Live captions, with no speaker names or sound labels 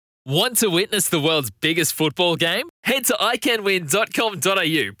Want to witness the world's biggest football game? Head to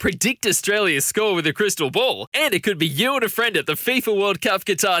iCanWin.com.au, predict Australia's score with a crystal ball, and it could be you and a friend at the FIFA World Cup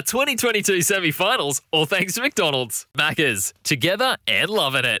Qatar 2022 semi-finals, all thanks to McDonald's. Maccas, together and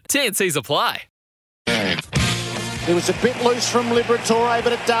loving it. TNCs apply. It was a bit loose from Liberatore,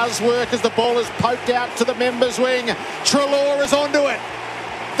 but it does work as the ball is poked out to the members' wing. Treloar is onto it.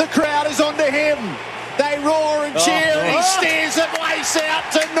 The crowd is onto him. They roar and cheer, and he steers it lace out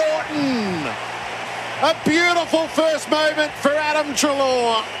to Norton. A beautiful first moment for Adam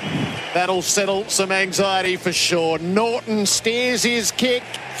Treloar. That'll settle some anxiety for sure. Norton steers his kick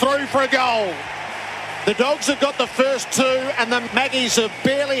through for a goal. The Dogs have got the first two, and the Maggies have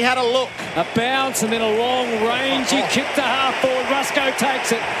barely had a look. A bounce and then a long rangy kick to half forward. Rusco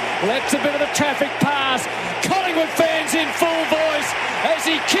takes it. Lets a bit of a traffic pass. Collingwood fans in full voice as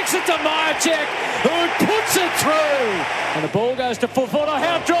he kicks it to Myercheck, who puts it through. And the ball goes to full forward. Oh,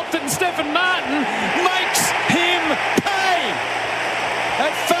 how dropped it, and Stephen Martin makes him pay. That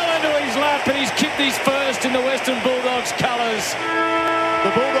fell into his lap, and he's kicked his first in the Western Bulldogs colours.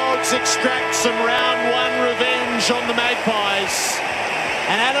 The Bulldogs extract some round one revenge on the Magpies.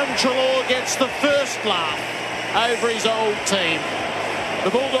 And Adam Treloar gets the first laugh over his old team. The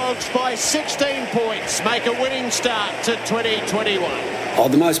Bulldogs by 16 points make a winning start to 2021.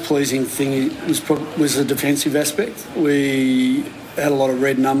 The most pleasing thing was the defensive aspect. We had a lot of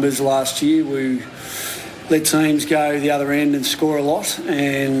red numbers last year. We let teams go the other end and score a lot,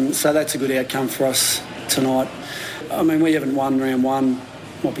 and so that's a good outcome for us tonight. I mean, we haven't won round one,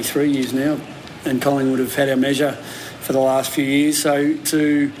 might be 3 years now, and Collingwood have had our measure for the last few years. So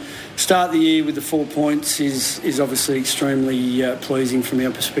to start the year with the 4 points is obviously extremely pleasing from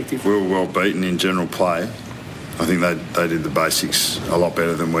our perspective. We were well beaten in general play. I think they did the basics a lot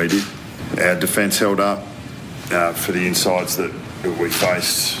better than we did. Our defence held up for the insides that we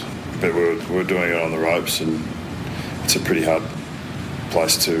faced, but we were doing it on the ropes, and it's a pretty hard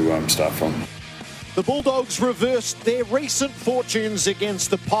place to start from. The Bulldogs reversed their recent fortunes against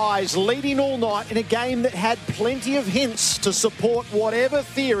the Pies, leading all night in a game that had plenty of hints to support whatever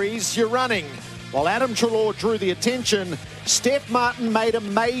theories you're running. While Adam Treloar drew the attention, Steph Martin made a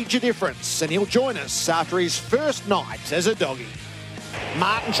major difference, and he'll join us after his first night as a doggy.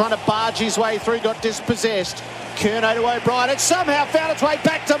 Martin trying to barge his way through, got dispossessed. Curnow to O'Brien. It somehow found its way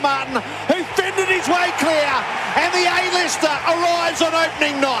back to Martin, who fended his way clear, and the A-lister arrives on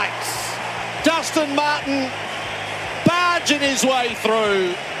opening night. Dustin Martin barging his way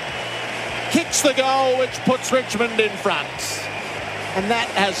through, kicks the goal, which puts Richmond in front. And that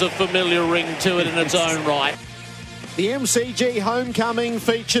has a familiar ring to it in its own right. The MCG homecoming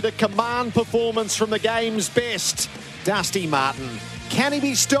featured a command performance from the game's best, Dusty Martin. Can he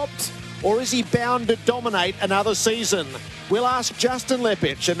be stopped, or is he bound to dominate another season? We'll ask Justin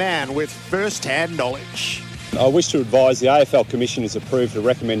Lepich, a man with first-hand knowledge. I wish to advise the AFL Commission has approved a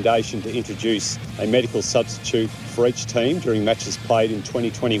recommendation to introduce a medical substitute for each team during matches played in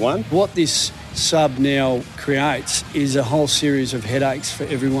 2021. What this sub now creates is a whole series of headaches for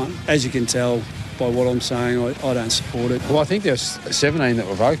everyone. As you can tell by what I'm saying, I don't support it. Well, I think there's 17 that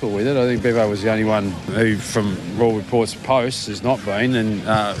were vocal with it. I think Bevo was the only one who, from Raw Reports Post, has not been, and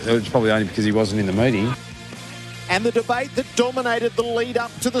it was probably only because he wasn't in the meeting. And the debate that dominated the lead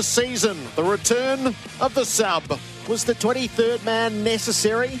up to the season, the return of the sub. Was the 23rd man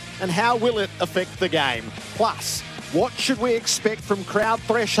necessary, and how will it affect the game? Plus, what should we expect from crowd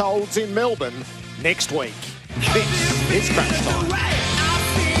thresholds in Melbourne next week? This is Crunch Time.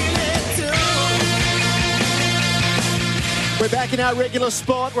 We're back in our regular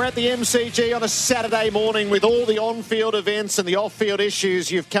spot. We're at the MCG on a Saturday morning with all the on-field events and the off-field issues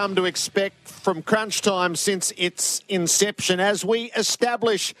you've come to expect from Crunch Time since its inception as we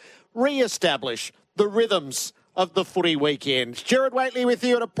re-establish the rhythms of the footy weekend. Gerard Whateley with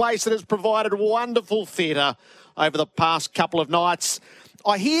you at a place that has provided wonderful theatre over the past couple of nights.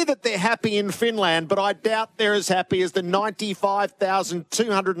 I hear that they're happy in Finland, but I doubt they're as happy as the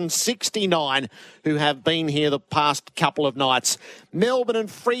 95,269 who have been here the past couple of nights. Melbourne and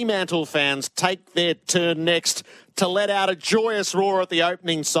Fremantle fans take their turn next to let out a joyous roar at the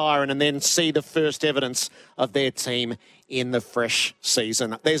opening siren and then see the first evidence of their team in the fresh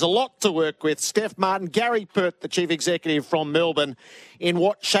season. There's a lot to work with. Steph Martin, Gary Pert, the Chief Executive from Melbourne, in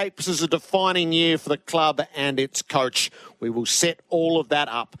what shapes as a defining year for the club and its coach. We will set all of that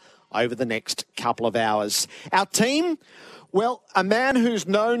up over the next couple of hours. Our team, well, a man who's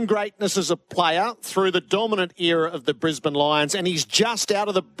known greatness as a player through the dominant era of the Brisbane Lions, and he's just out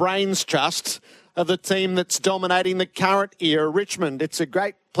of the Brains Trust of the team that's dominating the current era, Richmond. It's a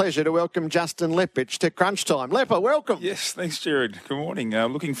great pleasure to welcome Justin Leppich to Crunch Time. Lepper, welcome. Yes, thanks, Jared. Good morning.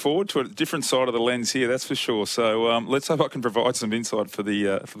 Looking forward to a different side of the lens here, that's for sure. So let's hope I can provide some insight for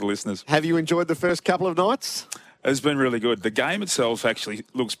the listeners. Have you enjoyed the first couple of nights? It's been really good. The game itself actually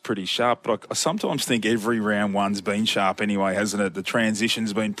looks pretty sharp, but I sometimes think every round one's been sharp anyway, hasn't it? The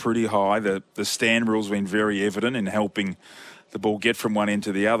transition's been pretty high. The stand rule's been very evident in helping the ball get from one end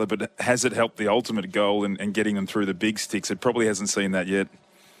to the other, but has it helped the ultimate goal and getting them through the big sticks? It probably hasn't seen that yet.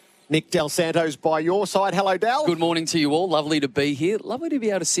 Nick Del Santo's by your side. Hello, Del. Good morning to you all. Lovely to be here. Lovely to be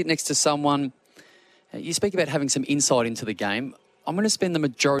able to sit next to someone. You speak about having some insight into the game. I'm going to spend the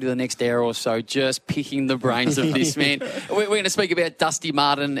majority of the next hour or so just picking the brains of this man. We're going to speak about Dusty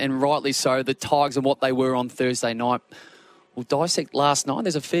Martin, and rightly so, the Tigers and what they were on Thursday night. We'll dissect last night.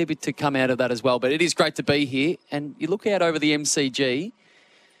 There's a fair bit to come out of that as well. But it is great to be here. And you look out over the MCG,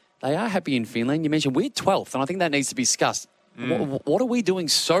 they are happy in Finland. You mentioned we're 12th, and I think that needs to be discussed. What are we doing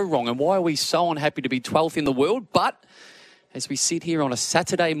so wrong, and why are we so unhappy to be 12th in the world? But as we sit here on a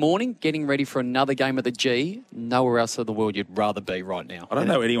Saturday morning, getting ready for another game at the G, nowhere else in the world you'd rather be right now. I don't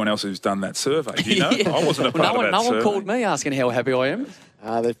know anyone else who's done that survey. Do you know? Yeah. I wasn't a part of that survey. No one called me asking how happy I am.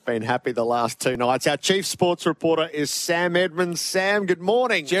 They've been happy the last two nights. Our chief sports reporter is Sam Edmonds. Sam, good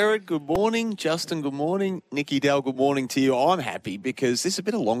morning. Jared, good morning. Justin, good morning. Nicky Dell, good morning to you. I'm happy because this has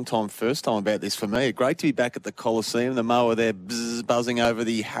been a long time, first time about this for me. Great to be back at the Coliseum, the mower there buzzing over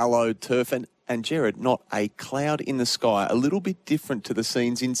the hallowed turf. And Jared, not a cloud in the sky, a little bit different to the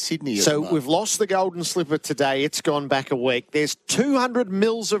scenes in Sydney. So we've lost the Golden Slipper today. It's gone back a week. There's 200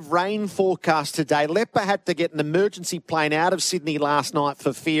 mils of rain forecast today. Lepper had to get an emergency plane out of Sydney last night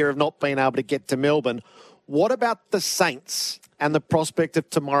for fear of not being able to get to Melbourne. What about the Saints and the prospect of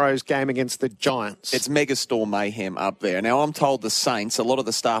tomorrow's game against the Giants? It's megastorm mayhem up there. Now, I'm told the Saints, a lot of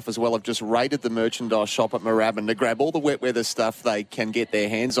the staff as well, have just raided the merchandise shop at Moorabbin to grab all the wet weather stuff they can get their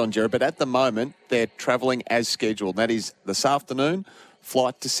hands on, Jared. But at the moment, they're travelling as scheduled. That is this afternoon,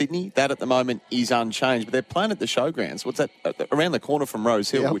 flight to Sydney. That at the moment is unchanged. But they're playing at the Showgrounds. What's that? Around the corner from Rose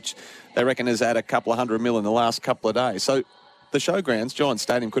Hill, which they reckon has had a couple of $100 million in the last couple of days. So the Showgrounds, Giant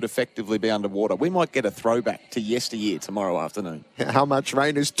Stadium, could effectively be underwater. We might get a throwback to yesteryear tomorrow afternoon. How much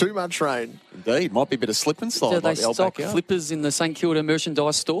rain is too much rain? Indeed. Might be a bit of slip and slide. Do they stock flippers in the St Kilda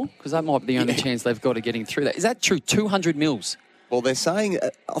merchandise store? Because that might be the only chance they've got of getting through that. Is that true? 200 mils? Well, they're saying,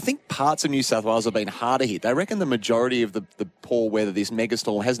 I think parts of New South Wales have been harder hit. They reckon the majority of the poor weather, this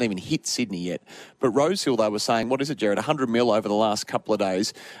megastorm, hasn't even hit Sydney yet. But Rosehill, they were saying, what is it, Jared, 100 mil over the last couple of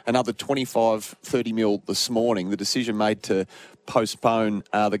days, another 25, 30 mil this morning. The decision made to postpone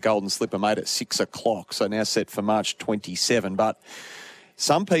the Golden Slipper made at 6 o'clock, so now set for March 27. But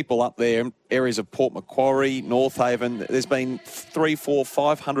some people up there, areas of Port Macquarie, North Haven, there's been 300, 400,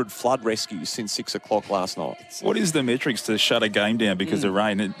 500 flood rescues since 6 o'clock last night. What is the metrics to shut a game down because of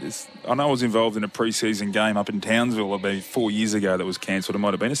rain? I know I was involved in a pre-season game up in Townsville about 4 years ago that was cancelled. It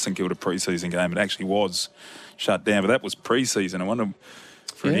might have been a St Kilda pre-season game. It actually was shut down, but that was pre-season. I wonder,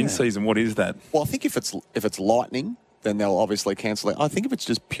 for an in-season, what is that? Well, I think if it's lightning, then they'll obviously cancel it. I think if it's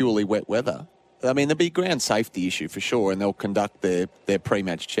just purely wet weather, I mean, there'll be a ground safety issue for sure, and they'll conduct their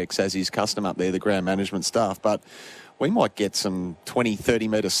pre-match checks as is custom up there, the ground management staff. But we might get some 20,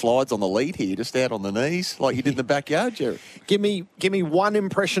 30-metre slides on the lead here, just out on the knees, like you did in the backyard, Jared. Give me one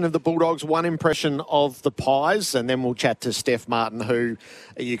impression of the Bulldogs, one impression of the Pies, and then we'll chat to Steph Martin, who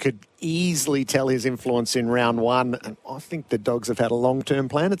you could easily tell his influence in round one. And I think the Dogs have had a long-term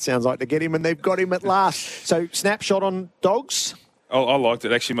plan, it sounds like, to get him, and they've got him at last. So, snapshot on Dogs? I liked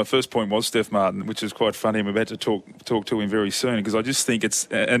it. Actually, my first point was Steph Martin, which is quite funny. I'm about to talk to him very soon because I just think it's...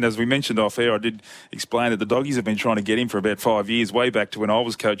 And as we mentioned off air, I did explain that the Doggies have been trying to get him for about 5 years, way back to when I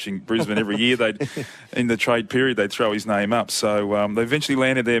was coaching Brisbane. Every year, in the trade period, they'd throw his name up. So they eventually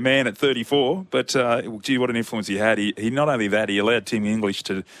landed their man at 34. But, gee, what an influence he had. He not only that, he allowed Tim English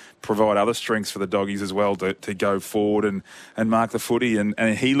to provide other strengths for the Doggies as well to go forward and mark the footy.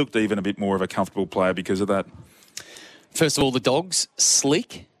 And he looked even a bit more of a comfortable player because of that. First of all, the Dogs,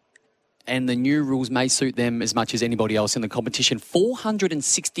 slick, and the new rules may suit them as much as anybody else in the competition.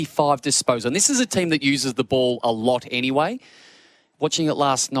 465 disposal. And this is a team that uses the ball a lot anyway. Watching it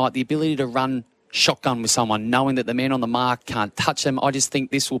last night, the ability to run shotgun with someone, knowing that the man on the mark can't touch them, I just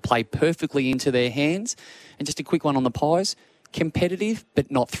think this will play perfectly into their hands. And just a quick one on the Pies. Competitive,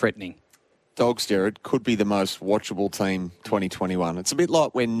 but not threatening. Dogs, Jared, could be the most watchable team 2021. It's a bit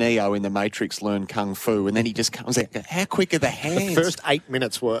like when Neo in The Matrix learned Kung Fu and then he just comes out, how quick are the hands? The first 8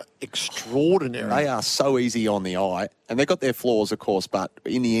 minutes were extraordinary. They are so easy on the eye. And they've got their flaws, of course, but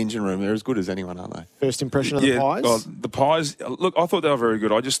in the engine room, they're as good as anyone, aren't they? First impression of the Pies? The Pies, look, I thought they were very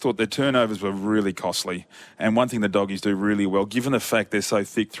good. I just thought their turnovers were really costly. And one thing the Doggies do really well, given the fact they're so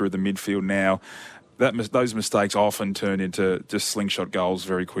thick through the midfield now, those mistakes often turn into just slingshot goals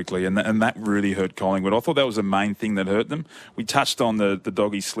very quickly, and that really hurt Collingwood. I thought that was the main thing that hurt them. We touched on the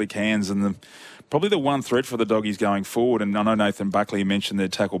Doggies' slick hands, and probably the one threat for the Doggies going forward, and I know Nathan Buckley mentioned their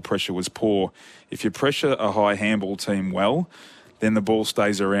tackle pressure was poor. If you pressure a high handball team well, then the ball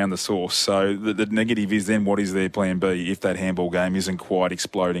stays around the source. So the negative is then what is their plan B if that handball game isn't quite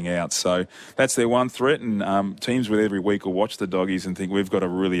exploding out. So that's their one threat, and teams with every week will watch the Doggies and think we've got to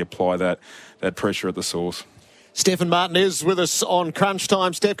really apply that pressure at the source. Stefan Martin is with us on Crunch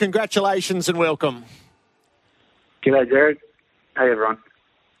Time. Steph, congratulations and welcome. G'day, Jared. Hey, everyone.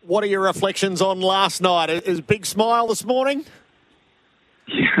 What are your reflections on last night? Is a big smile this morning?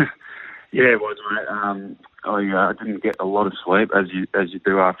 Yeah, it was, mate. I didn't get a lot of sleep, as you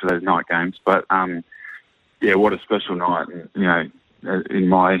do after those night games. But, what a special night. And,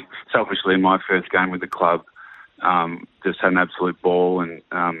 selfishly, in my first game with the club, just had an absolute ball. And,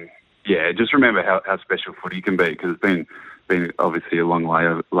 just remember how special footy can be, because it's been obviously a long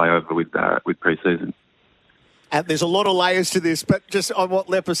layover with pre-season. There's a lot of layers to this, but just on what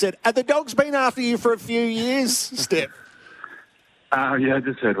Leper said, have the Dogs been after you for a few years, Steph? I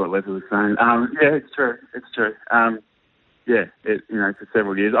just heard what Leper was saying. It's true. It's true. For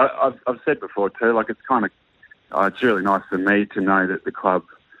several years. I've said before too, like it's kind of, it's really nice for me to know that the club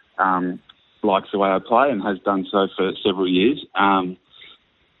likes the way I play and has done so for several years.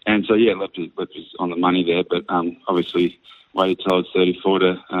 Leper's on the money there, but obviously waited till I was 34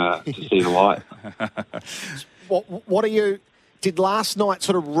 to see the light. Did last night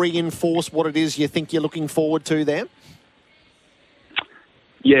sort of reinforce what it is you think you're looking forward to there?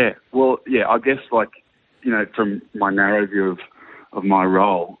 Yeah, I guess from my narrow view of my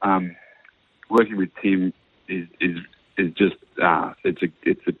role, working with Tim is just it's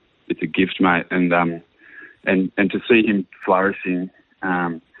a gift, mate, and to see him flourishing,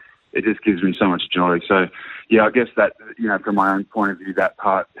 it just gives me so much joy. So I guess that from my own point of view, that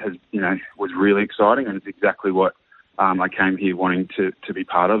part has was really exciting, and it's exactly what I came here wanting to be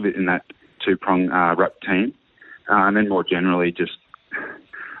part of it in that two-prong ruck team, and then more generally just.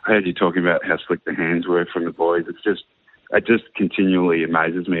 I heard you talking about how slick the hands were from the boys. It just continually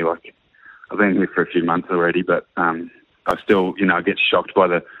amazes me. Like I've been here for a few months already, but I still, get shocked by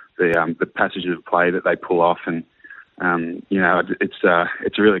the passages of play that they pull off, and it's a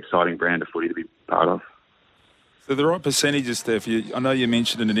really exciting brand of footy to be part of. So the right percentages, Steph, I know you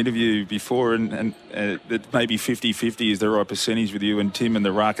mentioned in an interview before and that maybe 50-50 is the right percentage with you and Tim and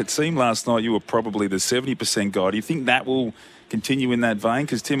the ruck. It seemed last night you were probably the 70% guy. Do you think that will continue in that vein?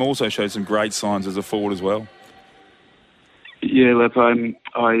 Because Tim also showed some great signs as a forward as well. Yeah, Lep,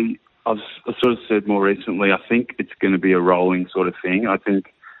 I've sort of said more recently, I think it's going to be a rolling sort of thing. I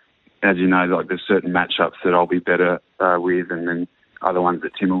think, as you know, like there's certain matchups that I'll be better with, and then other ones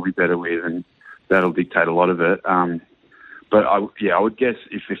that Tim will be better with, and that'll dictate a lot of it. But I would guess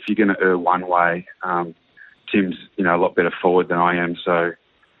if you're going to err one way, Tim's a lot better forward than I am, so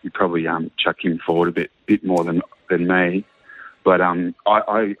you probably chuck him forward a bit more than me. But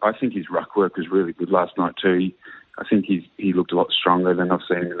I think his ruck work was really good last night too. I think he looked a lot stronger than I've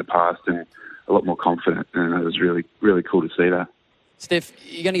seen him in the past, and a lot more confident, and it was really, really cool to see that. Steph,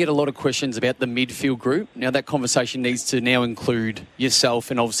 you're going to get a lot of questions about the midfield group. Now, that conversation needs to now include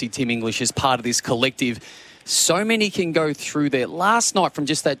yourself and obviously Tim English as part of this collective. So many can go through there. Last night, from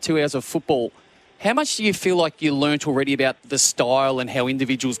just that 2 hours of football, how much do you feel like you learnt already about the style and how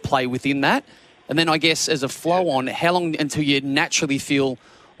individuals play within that? And then I guess as a flow-on, how long until you naturally feel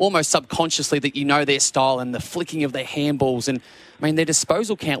almost subconsciously that you know their style and the flicking of their handballs? And, I mean, their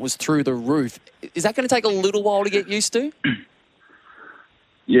disposal count was through the roof. Is that going to take a little while to get used to?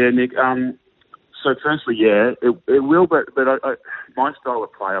 Yeah, Nick. So firstly, it will, but my style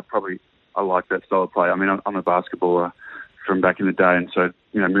of play, I like that style of play. I mean, I'm a basketballer from back in the day, and so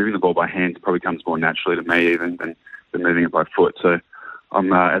moving the ball by hand probably comes more naturally to me even than moving it by foot. So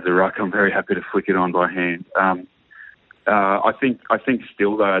I'm as a ruck, I'm very happy to flick it on by hand. I think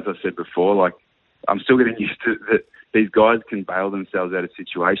still though, as I said before, like I'm still getting used to that these guys can bail themselves out of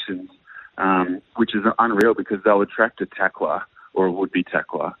situations, which is unreal because they'll attract a tackler or a would-be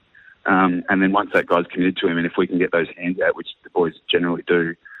tackler. And then once that guy's committed to him, and if we can get those hands out, which the boys generally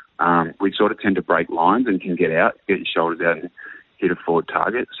do, we sort of tend to break lines and can get your shoulders out and hit a forward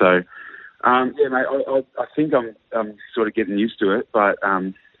target. So Yeah, mate, I think I'm sort of getting used to it, but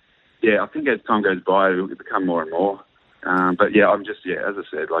yeah, I think as time goes by, it'll become more and more. But yeah, I'm just, as I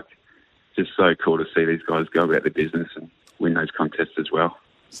said, like, just so cool to see these guys go about their business and win those contests as well.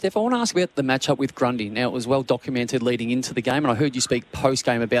 Steph, I want to ask about the matchup with Grundy. Now, it was well documented leading into the game, and I heard you speak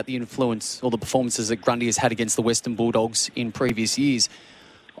post-game about the influence or the performances that Grundy has had against the Western Bulldogs in previous years.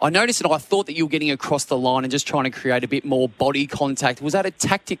 I noticed and I thought that you were getting across the line and just trying to create a bit more body contact. Was that a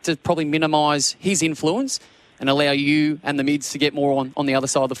tactic to probably minimise his influence and allow you and the mids to get more on the other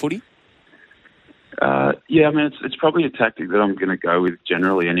side of the footy? Yeah, I mean, it's probably a tactic that I'm going to go with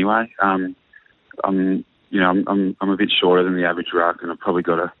generally anyway. I'm a bit shorter than the average ruck, and I've probably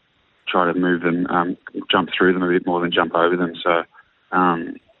got to try to move them, jump through them a bit more than jump over them. So,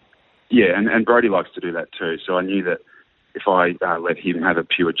 yeah, and Brodie likes to do that too. So I knew that if I let him have a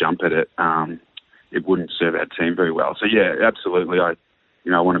pure jump at it, it wouldn't serve our team very well. So yeah, absolutely. I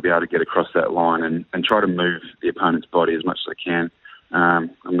want to be able to get across that line and try to move the opponent's body as much as I can.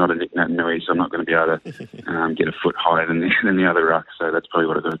 I'm not a Nick Naitanui, so I'm not going to be able to get a foot higher than the other ruck. So that's probably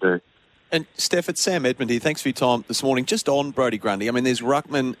what I've got to do. And Steph, it's Sam Edmund here. Thanks for your time this morning. Just on Brodie Grundy, I mean, there's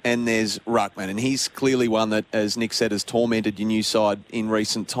ruckman and there's ruckman, and he's clearly one that, as Nick said, has tormented your new side in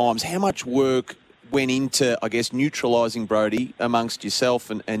recent times. How much work went into, I guess, neutralising Brodie amongst yourself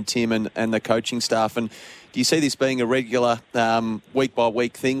and Tim and the coaching staff? And do you see this being a regular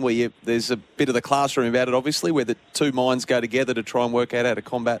week-by-week thing where there's a bit of the classroom about it, obviously, where the two minds go together to try and work out how to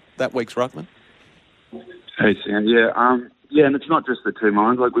combat that week's ruckman? Hey, Sam. Yeah, and it's not just the two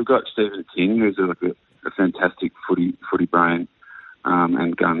minds. Like, we've got Stephen King, who's a fantastic footy brain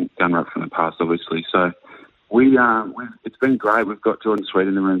and gun ruck from the past, obviously. So it's been great. We've got Jordan Sweet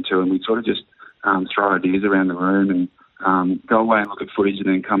in the room too, and we sort of just throw ideas around the room and go away and look at footage and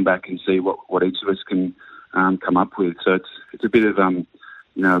then come back and see what each of us can come up with. So it's a bit of a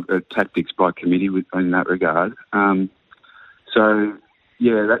tactics by committee in that regard. So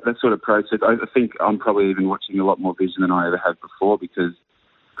yeah, that sort of process. I think I'm probably even watching a lot more vision than I ever have before because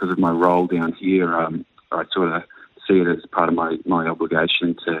of my role down here. I sort of see it as part of my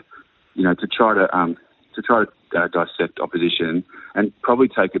obligation to try to dissect opposition and probably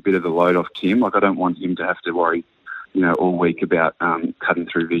take a bit of the load off Tim. Like, I don't want him to have to worry, all week about cutting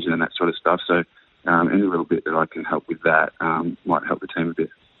through vision and that sort of stuff. So any little bit that I can help with that might help the team a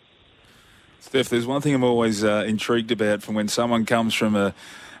bit. Steph, there's one thing I'm always intrigued about from when someone comes from a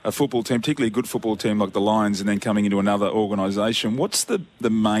football team, particularly a good football team like the Lions, and then coming into another organisation. What's the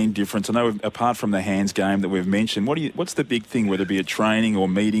main difference? I know, apart from the hands game that we've mentioned, what's the big thing, whether it be a training or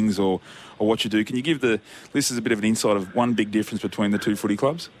meetings or what you do? Can you give the listeners a bit of an insight of one big difference between the two footy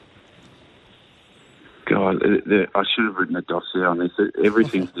clubs? God, I should have written a dossier on this.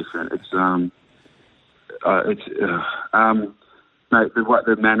 Everything's different. Mate,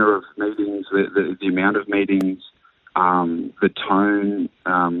 the manner of meetings, the amount of meetings, the tone.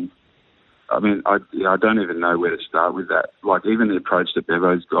 I mean, I don't even know where to start with that. Like, even the approach that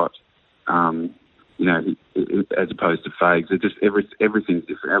Bevo's got, as opposed to Fags, everything's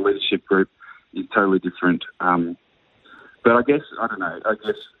different. Our leadership group is totally different. But I guess, I don't know. I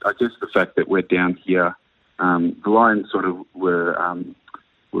guess the fact that we're down here, the Lions sort of were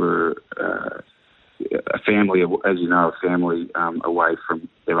a family, as you know, away from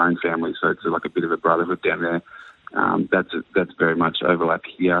their own family, so it's like a bit of a brotherhood down there. That's very much overlap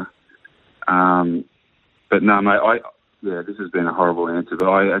here. But no, mate, this has been a horrible answer,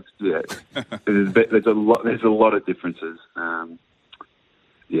 but there's a lot of differences. I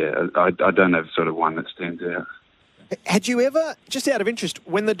don't have sort of one that stands out. Had you ever, just out of interest,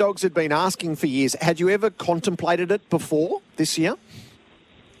 when the Dogs had been asking for years, had you ever contemplated it before this year?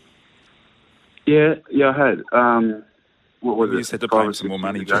 Yeah, I had. What was you it? just had to pay him some more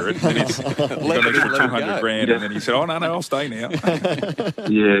money, Jared. And it's got an extra $200,000, and then he said, "Oh no, I'll stay now."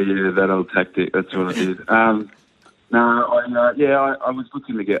 yeah, that old tactic. That's what I did. I was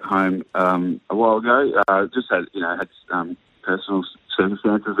looking to get home a while ago. Just had personal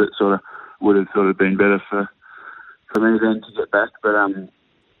circumstances that sort of would have been better for me then to get back. But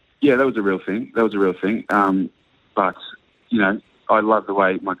that was a real thing. But I love the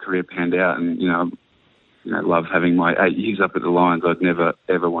way my career panned out, and love having my 8 years up at the Lions. I'd never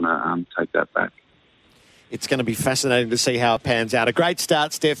ever want to take that back. It's going to be fascinating to see how it pans out. A great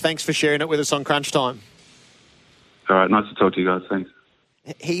start, Steph. Thanks for sharing it with us on Crunch Time. All right, nice to talk to you guys. Thanks.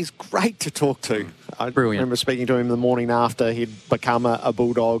 He's great to talk to. I Brilliant. remember speaking to him the morning after he'd become a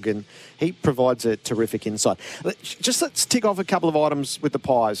Bulldog, and he provides a terrific insight. Let's tick off a couple of items with the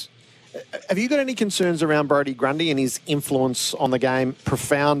Pies. Have you got any concerns around Brodie Grundy and his influence on the game?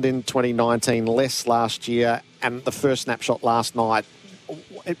 Profound in 2019, less last year, and the first snapshot last night.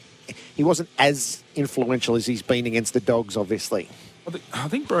 he wasn't as influential as he's been against the Dogs, obviously. I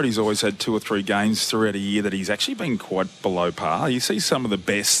think Brodie's always had 2 or 3 games throughout a year that he's actually been quite below par. You see some of the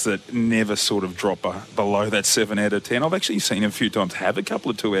best that never sort of drop below that 7 out of 10. I've actually seen him a few times have a couple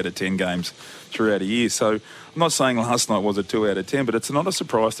of 2 out of 10 games throughout a year. So I'm not saying last night was a 2 out of 10, but it's not a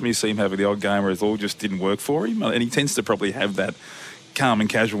surprise to me to see him having the odd game where it all just didn't work for him. And he tends to probably have that calm and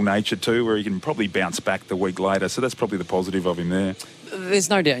casual nature too, where he can probably bounce back the week later. So that's probably the positive of him there. There's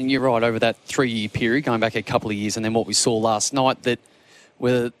no doubt, and you're right, over that 3-year period, going back a couple of years, and then what we saw last night, that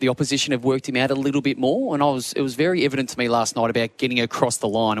where the opposition have worked him out a little bit more. And it was very evident to me last night about getting across the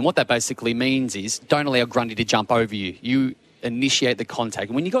line. And what that basically means is don't allow Grundy to jump over you. You initiate the contact.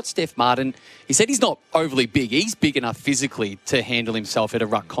 And when you got Steph Martin, he said he's not overly big. He's big enough physically to handle himself at a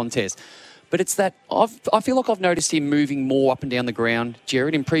ruck contest. But it's that I feel like I've noticed him moving more up and down the ground,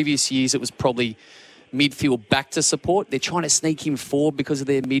 Jared. In previous years, it was probably midfield back to support. They're trying to sneak him forward because of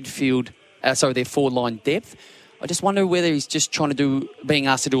their their forward line depth. I just wonder whether he's just being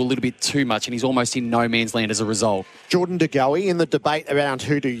asked to do a little bit too much, and he's almost in no man's land as a result. Jordan De Goey, in the debate around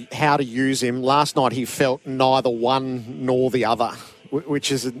how to use him, last night he felt neither one nor the other,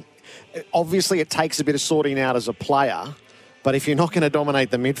 which is obviously it takes a bit of sorting out as a player, but if you're not going to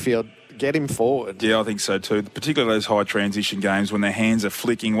dominate the midfield, get him forward. Yeah, I think so too. Particularly those high transition games when their hands are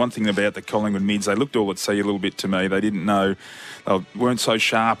flicking. One thing about the Collingwood mids, they looked all at sea a little bit to me. They didn't know, they weren't so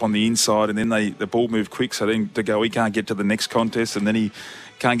sharp on the inside, and then the ball moved quick, so then to go, he can't get to the next contest, and then he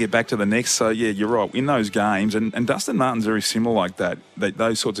can't get back to the next. So, yeah, you're right. In those games, and Dustin Martin's very similar like that,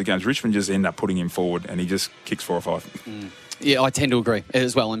 those sorts of games, Richmond just end up putting him forward, and he just kicks 4 or 5. Yeah, I tend to agree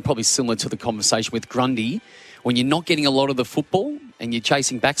as well, and probably similar to the conversation with Grundy. When you're not getting a lot of the football and you're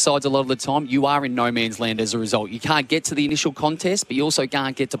chasing backsides a lot of the time, you are in no man's land as a result. You can't get to the initial contest, but you also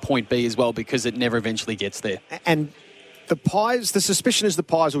can't get to point B as well because it never eventually gets there. And the suspicion is the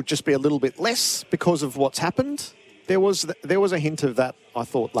Pies will just be a little bit less because of what's happened. There was a hint of that, I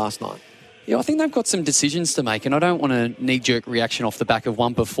thought, last night. Yeah, I think they've got some decisions to make, and I don't want a knee-jerk reaction off the back of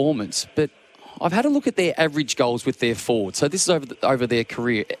one performance, but I've had a look at their average goals with their forwards. So this is over their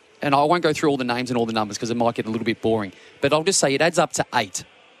career. And I won't go through all the names and all the numbers because it might get a little bit boring. But I'll just say it adds up to 8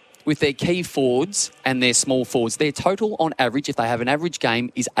 with their key forwards and their small forwards. Their total on average, if they have an average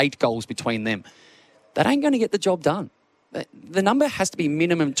game, is 8 goals between them. That ain't going to get the job done. The number has to be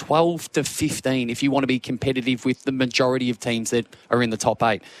minimum 12 to 15 if you want to be competitive with the majority of teams that are in the top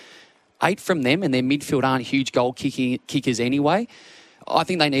 8. 8 from them, and their midfield aren't huge goal kickers anyway. I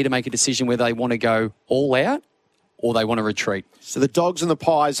think they need to make a decision whether they want to go all out or they want to retreat. So the Dogs and the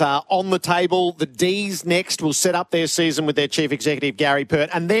Pies are on the table. The D's next will set up their season with their Chief Executive, Gary Pert.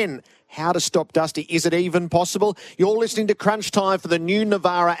 And then, how to stop Dusty? Is it even possible? You're listening to Crunch Time for the new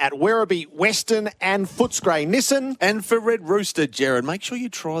Navara at Werribee, Western and Footscray Nissan. And for Red Rooster, Jared, make sure you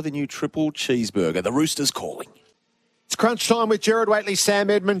try the new triple cheeseburger. The Rooster's calling. It's Crunch Time with Jared Waitley, Sam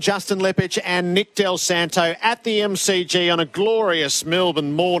Edmund, Justin Lepich and Nick Del Santo at the MCG on a glorious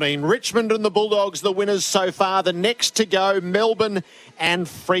Melbourne morning. Richmond and the Bulldogs, the winners so far. The next to go, Melbourne and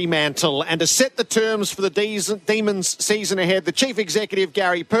Fremantle. And to set the terms for the Demons season ahead, the Chief Executive,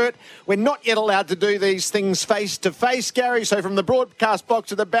 Gary Pert. We're not yet allowed to do these things face to face, Gary. So from the broadcast box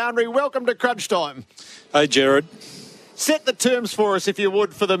to the boundary, welcome to Crunch Time. Hey, Jared. Set the terms for us, if you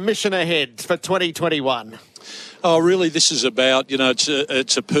would, for the mission ahead for 2021. Oh, really, this is about,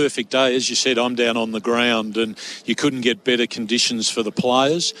 it's a perfect day. As you said, I'm down on the ground and you couldn't get better conditions for the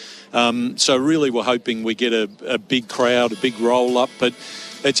players. So really we're hoping we get a big crowd, a big roll-up. But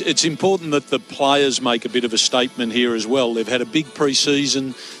it's important that the players make a bit of a statement here as well. They've had a big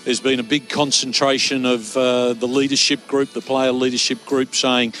pre-season. There's been a big concentration of the leadership group, the player leadership group,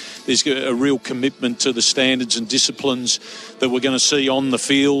 saying there's a real commitment to the standards and disciplines that we're going to see on the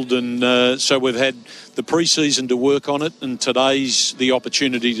field. And so we've had the pre-season to work on it, and today's the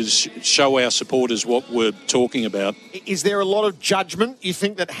opportunity to show our supporters what we're talking about. Is there a lot of judgment, you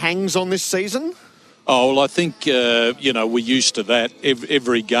think, that hangs on this season? Oh, well, I think, we're used to that.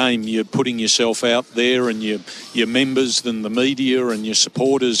 Every game you're putting yourself out there, and your members and the media and your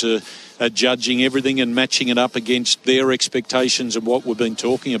supporters are judging everything and matching it up against their expectations of what we've been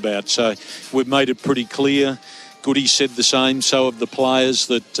talking about. So we've made it pretty clear. Goody said the same, so have the players,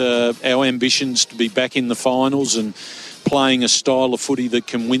 that our ambition's to be back in the finals and playing a style of footy that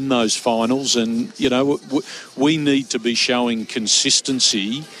can win those finals. And, we need to be showing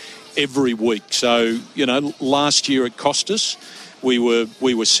consistency every week. So, last year it cost us. we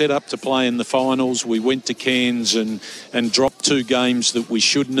were set up to play in the finals. We went to Cairns and dropped 2 games that we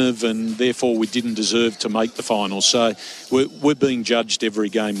shouldn't have, and therefore we didn't deserve to make the finals. So we're being judged every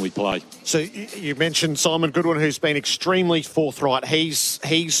game we play. So you mentioned Simon Goodwin, who's been extremely forthright. He's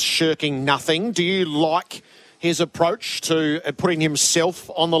shirking nothing. Do you like his approach to putting himself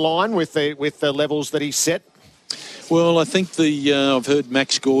on the line with the levels that he set? Well, I think I've heard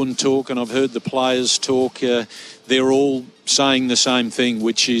Max Gordon talk and I've heard the players talk. They're all saying the same thing,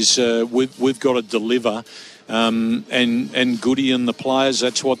 which is we've got to deliver. And Goody and the players,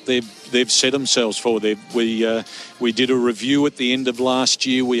 that's what they've set themselves for. We did a review at the end of last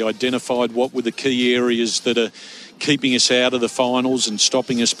year. We identified what were the key areas that are keeping us out of the finals and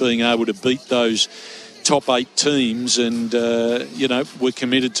stopping us being able to beat those top 8 teams, and we're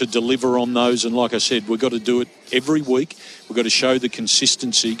committed to deliver on those. And like I said, we've got to do it every week. We've got to show the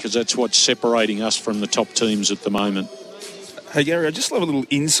consistency, because that's what's separating us from the top teams at the moment. Hey Gary, I just love a little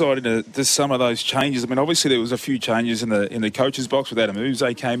insight into some of those changes. I mean, obviously there was a few changes in the coach's box with Adam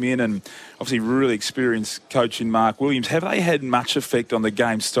Uze came in, and obviously really experienced coach in Mark Williams. Have they had much effect on the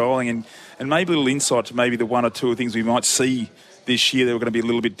game styling, and maybe a little insight to maybe the 1 or 2 things we might see this year that were going to be a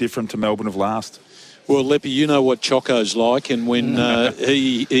little bit different to Melbourne of last? Well, Leppy, you know what Choco's like, and when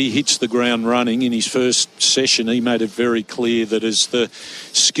he hits the ground running in his first session, he made it very clear that as the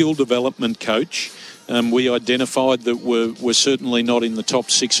skill development coach, we identified that we're certainly not in the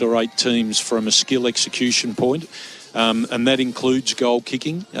top 6 or 8 teams from a skill execution point. And that includes goal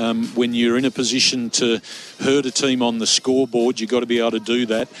kicking. When you're in a position to hurt a team on the scoreboard, you've got to be able to do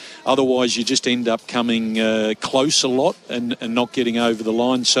that. Otherwise, you just end up coming close a lot and not getting over the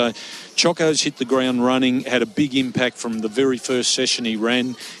line. So Choco's hit the ground running, had a big impact from the very first session he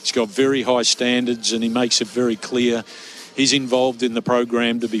ran. He's got very high standards, and he makes it very clear he's involved in the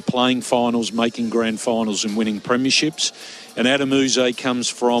program to be playing finals, making grand finals and winning premierships. And Adam Uze comes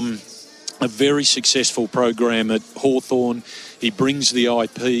from a very successful program at Hawthorn. He brings the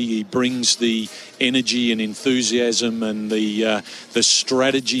IP, he brings the energy and enthusiasm and the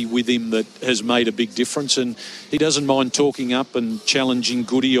strategy with him that has made a big difference. And he doesn't mind talking up and challenging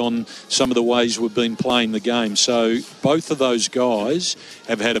Goody on some of the ways we've been playing the game. So both of those guys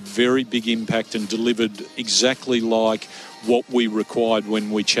have had a very big impact and delivered exactly like what we required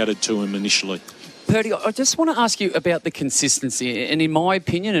when we chatted to him initially. Purdy, I just want to ask you about the consistency. And in my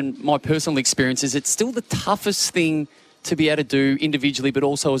opinion and my personal experiences, it's still the toughest thing to be able to do individually, but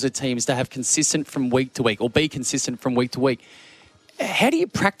also as a team, is to have consistent from week to week, or be consistent from week to week. How do you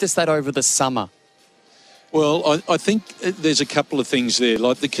practice that over the summer? Well, I think there's a couple of things there.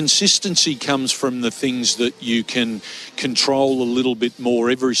 Like, the consistency comes from the things that you can control a little bit more,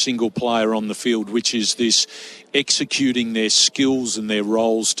 every single player on the field, which is this executing their skills and their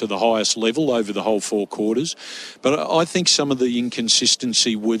roles to the highest level over the whole 4 quarters. But I think some of the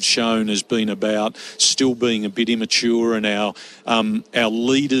inconsistency we've shown has been about still being a bit immature, and our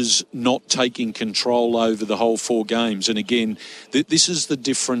leaders not taking control over the whole 4 games. And again, this is the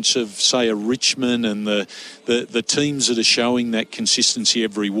difference of, say, a Richmond and the teams that are showing that consistency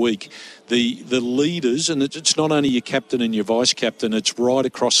every week. The leaders, and it's not only your captain and your vice captain, it's right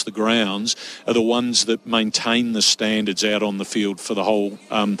across the grounds, are the ones that maintain the standards out on the field for the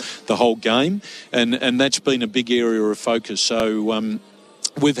whole game, and that's been a big area of focus. So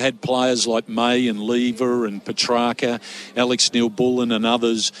we've had players like May and Lever and Petrarca, Alex Neil-Bullen and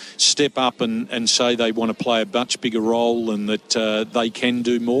others step up and say they want to play a much bigger role and that they can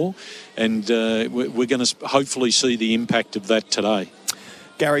do more, and we're going to hopefully see the impact of that today.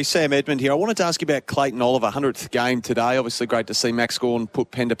 Gary, Sam Edmund here. I wanted to ask you about Clayton Oliver, 100th game today. Obviously great to see Max Gawn put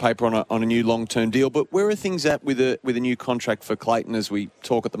pen to paper on a new long-term deal. But where are things at with a new contract for Clayton as we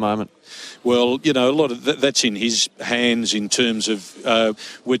talk at the moment? Well, a lot of that's in his hands in terms of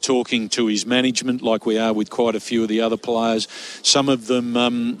we're talking to his management like we are with quite a few of the other players. Some of them,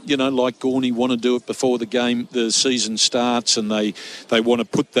 like Gorney, want to do it before the season starts, and they want to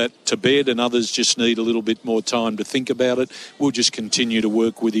put that to bed, and others just need a little bit more time to think about it. We'll just continue to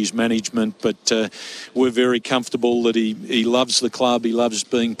work with his management, but we're very comfortable that he loves the club, he loves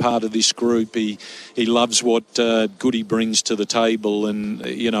being part of this group, he loves what Goody brings to the table, and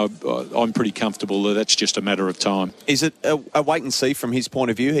I'm pretty comfortable that that's just a matter of time. Is it a wait and see from his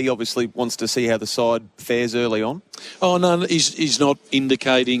point of view? He obviously wants to see how the side fares early on. Oh no, he's not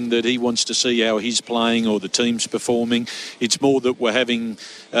indicating that he wants to see how he's playing or the team's performing. It's more that we're having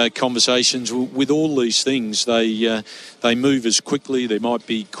conversations with all these things. They move as quickly. There might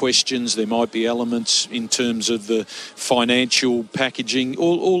be questions, there might be elements in terms of the financial packaging,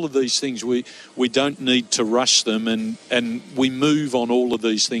 all of these things. We don't need to rush them, and we move on all of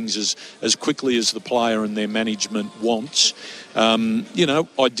these things as quickly as the player and their management wants.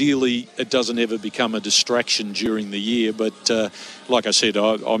 Ideally it doesn't ever become a distraction during the year, but like I said,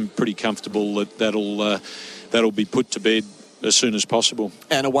 I'm pretty comfortable that that'll be put to bed as soon as possible.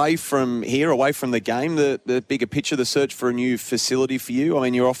 And away from the game, the bigger picture, the search for a new facility for you. I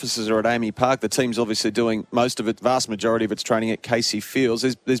mean, your offices are at AAMI Park. The team's obviously doing vast majority of its training at Casey Fields.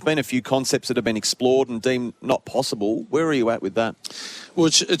 There's been a few concepts that have been explored and deemed not possible. Where are you at with that? Well,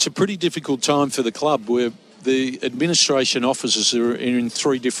 it's a pretty difficult time for the club. Where the administration offices are in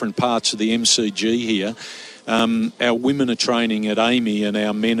 3 different parts of the MCG here. Our women are training at AAMI and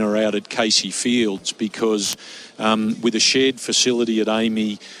our men are out at Casey Fields because with a shared facility at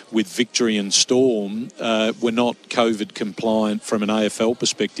AAMI with Victory and Storm, we're not COVID compliant from an AFL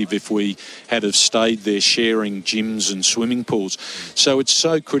perspective if we had have stayed there sharing gyms and swimming pools. So it's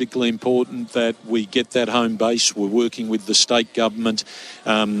so critically important that we get that home base. We're working with the state government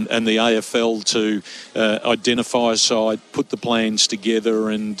and the AFL to identify a site, put the plans together,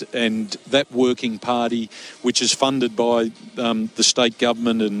 and that working party, which is funded by the state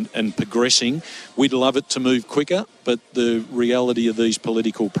government and progressing, we'd love it to move quicker. But the reality of these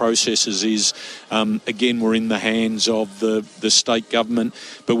political processes is, again, we're in the hands of the state government,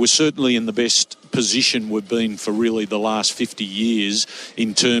 but we're certainly in the best position we've been for really the last 50 years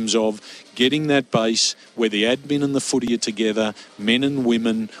in terms of getting that base where the admin and the footy are together, men and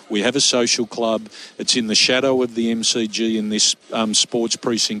women. We have a social club. It's in the shadow of the MCG in this sports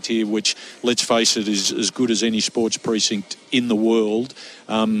precinct here, which, let's face it, is as good as any sports precinct in the world.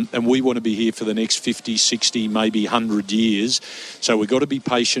 And we want to be here for the next 50, 60, maybe 100 years. So we've got to be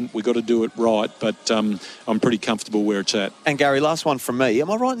patient. We've got to do it right. But I'm pretty comfortable where it's at. And Gary, last one from me.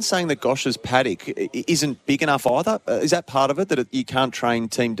 Am I right in saying that Gosh's paddock isn't big enough either? Is that part of it, that you can't train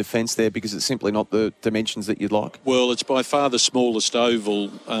team defence there because it's simply not the dimensions that you'd like? Well, it's by far the smallest oval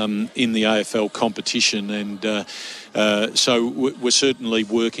in the AFL competition, and so we're certainly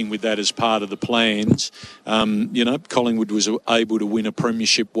working with that as part of the plans. Collingwood was able to win a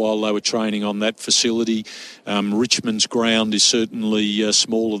premiership while they were training on that facility. Richmond's ground is certainly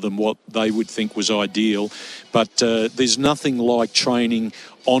smaller than what they would think was ideal, but there's nothing like training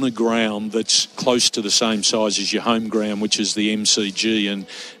on a ground that's close to the same size as your home ground, which is the MCG, and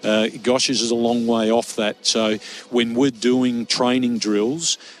Gosh's is a long way off that. So when we're doing training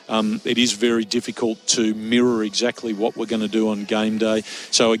drills, it is very difficult to mirror exactly what we're going to do on game day.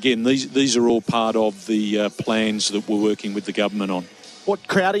 So again, these are all part of the plans that we're working with the government on. What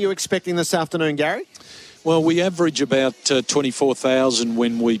crowd are you expecting this afternoon, Gary? Well, we average about 24,000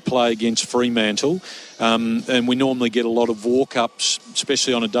 when we play against Fremantle, and we normally get a lot of walk-ups,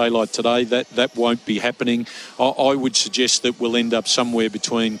 especially on a day like today. That won't be happening. I would suggest that we'll end up somewhere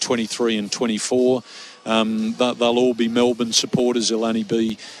between 23 and 24. They'll all be Melbourne supporters. There'll only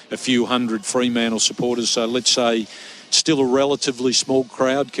be a few hundred Fremantle supporters. So let's say still a relatively small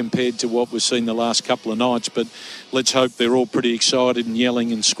crowd compared to what we've seen the last couple of nights, but let's hope they're all pretty excited and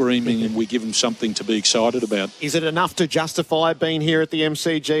yelling and screaming and we give them something to be excited about. Is it enough to justify being here at the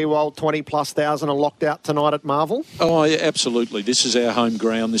MCG while 20+ thousand are locked out tonight at Marvel? Oh, yeah, absolutely. This is our home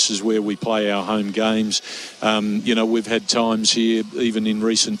ground. This is where we play our home games. We've had times here, even in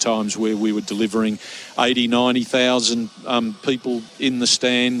recent times, where we were delivering 80, 90,000 people in the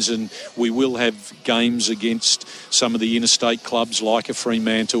stands, and we will have games against some of the interstate clubs like a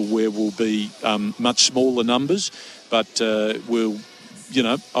Fremantle where we'll be much smaller numbers, but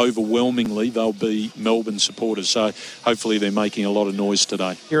overwhelmingly they'll be Melbourne supporters. So hopefully they're making a lot of noise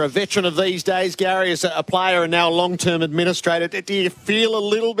today. You're a veteran of these days, Gary, as a player and now a long-term administrator. Do you feel a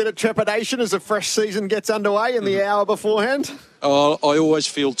little bit of trepidation as a fresh season gets underway in the hour beforehand? Oh, I always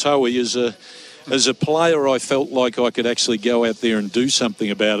feel toey. As a player, I felt like I could actually go out there and do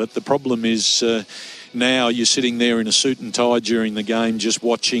something about it. The problem is now you're sitting there in a suit and tie during the game just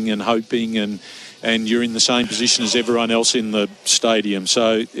watching and hoping, and you're in the same position as everyone else in the stadium.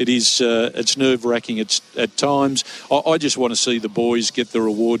 So it's nerve-wracking at times. I just want to see the boys get the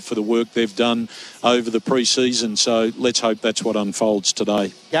reward for the work they've done over the pre-season. So let's hope that's what unfolds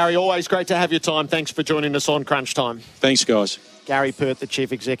today. Gary, always great to have your time. Thanks for joining us on Crunch Time. Thanks, guys. Gary Pert, the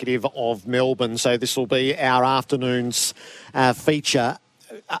Chief Executive of Melbourne. So this will be our afternoon's feature.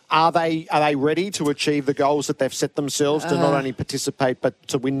 Are they ready to achieve the goals that they've set themselves to not only participate but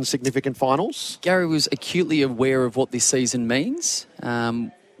to win significant finals? Gary was acutely aware of what this season means,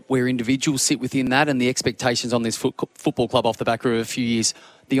 where individuals sit within that and the expectations on this football club off the back of a few years.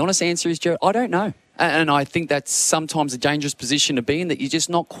 The honest answer is, Jared, I don't know. And I think that's sometimes a dangerous position to be in, that you're just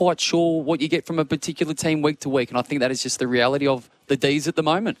not quite sure what you get from a particular team week to week. And I think that is just the reality of the D's at the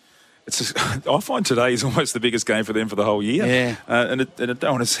moment. I find today is almost the biggest game for them for the whole year. Yeah. And I don't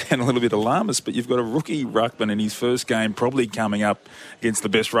want to sound a little bit alarmist, but you've got a rookie ruckman in his first game probably coming up against the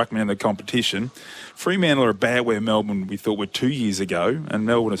best ruckman in the competition. Fremantle are about where Melbourne we thought were 2 years ago, and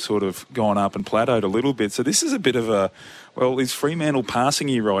Melbourne has sort of gone up and plateaued a little bit. So this is a bit of a, well, is Fremantle passing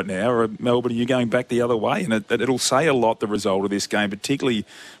you right now, or Melbourne, are you going back the other way? And it'll say a lot, the result of this game, particularly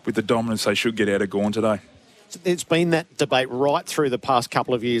with the dominance they should get out of Gawn today. There's been that debate right through the past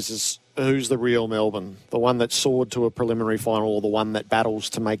couple of years as who's the real Melbourne, the one that soared to a preliminary final or the one that battles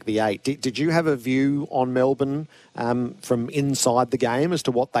to make the 8. Did you have a view on Melbourne from inside the game as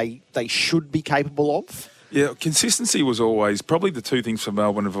to what they should be capable of? Yeah, consistency was always, probably the two things for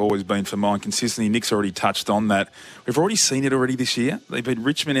Melbourne have always been for mine. Consistency, Nick's already touched on that. We've already seen it already this year. They beat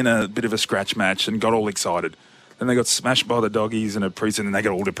Richmond in a bit of a scratch match and got all excited. Then they got smashed by the Doggies in a preseason and they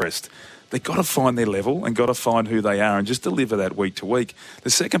got all depressed. They've got to find their level and got to find who they are and just deliver that week to week. The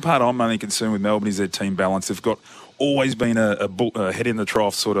second part I'm only concerned with Melbourne is their team balance. They've got always been a head in the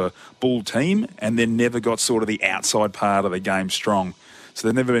trough sort of bull team, and then never got sort of the outside part of the game strong. So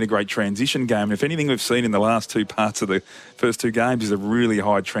they've never been a great transition game. And if anything we've seen in the last two parts of the first two games is a really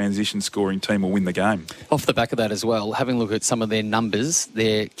high transition scoring team will win the game. Off the back of that as well, having a look at some of their numbers,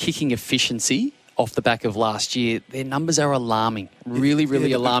 their kicking efficiency off the back of last year, their numbers are alarming,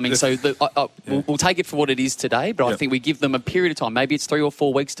 really alarming. So we'll take it for what it is today, but I think we give them a period of time. Maybe it's 3 or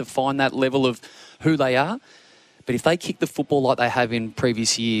 4 weeks to find that level of who they are. But if they kick the football like they have in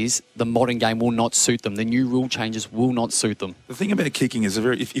previous years, the modern game will not suit them. The new rule changes will not suit them. The thing about kicking is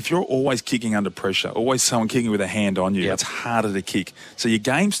if you're always kicking under pressure, always someone kicking with a hand on you, it's harder to kick. So your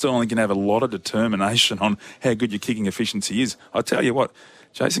game style only can have a lot of determination on how good your kicking efficiency is. I tell you what,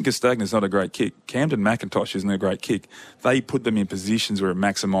 Jason Castagna's not a great kick. Camden McIntosh isn't a great kick. They put them in positions where it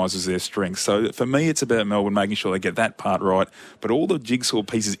maximises their strength. So for me, it's about Melbourne making sure they get that part right, but all the jigsaw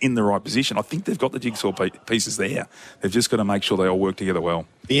pieces in the right position. I think they've got the jigsaw pieces there. They've just got to make sure they all work together well.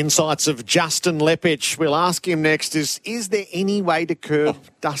 The insights of Justin Leppich. We'll ask him next, is there any way to curb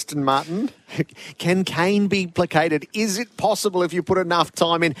Dustin Martin? Can Kane be placated? Is it possible if you put enough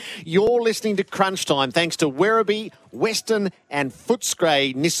time in? You're listening to Crunch Time, thanks to Werribee, Western and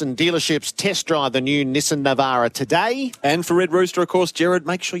Footscray Nissan dealerships. Test drive the new Nissan Navara today. And for Red Rooster, of course, Jared,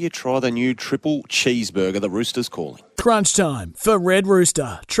 make sure you try the new triple cheeseburger the Rooster's calling. Crunch Time for Red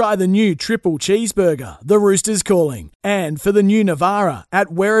Rooster. Try the new triple cheeseburger the Rooster's calling. And for the new Navara at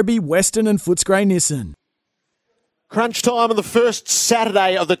Werribee, Western and Footscray Nissan. Crunch time on the first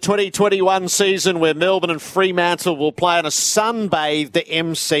Saturday of the 2021 season, where Melbourne and Fremantle will play on a sun-bathed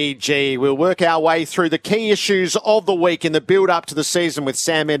MCG. We'll work our way through the key issues of the week in the build-up to the season with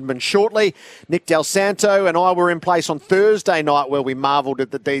Sam Edmund shortly. Nick Del Santo and I were in place on Thursday night where we marvelled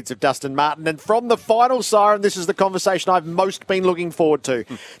at the deeds of Dustin Martin. And from the final siren, this is the conversation I've most been looking forward to.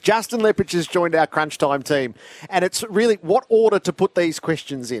 Justin Leppich has joined our Crunch Time team. And it's really what order to put these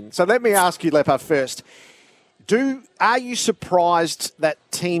questions in. So let me ask you, Lepper, first. Are you surprised that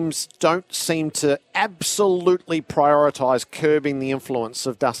teams don't seem to absolutely prioritise curbing the influence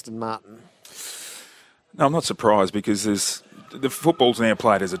of Dustin Martin? No, I'm not surprised because the football's now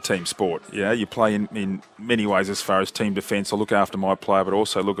played as a team sport. Yeah, you play in many ways as far as team defence. I look after my player, but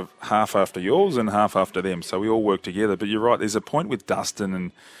also look half after yours and half after them. So we all work together. But you're right, there's a point with Dustin,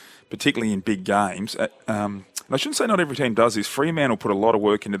 and particularly in big games. I shouldn't say not every team does this. Fremantle put a lot of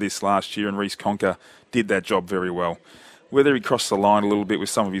work into this last year, and Reece Conker did that job very well. Whether he crossed the line a little bit with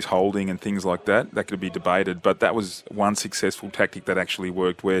some of his holding and things like that could be debated, but that was one successful tactic that actually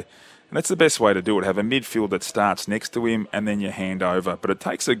worked and that's the best way to do it, have a midfield that starts next to him and then you hand over. But it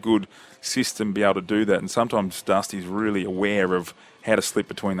takes a good system to be able to do that, and sometimes Dusty's really aware of how to slip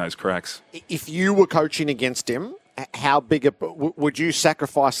between those cracks. If you were coaching against him, how big would you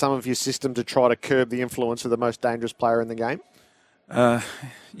sacrifice some of your system to try to curb the influence of the most dangerous player in the game?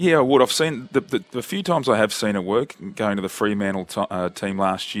 Yeah, I would. I've seen the few times I have seen it work, going to the Fremantle team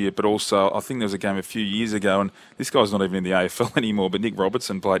last year, but also I think there was a game a few years ago, and this guy's not even in the AFL anymore, but Nick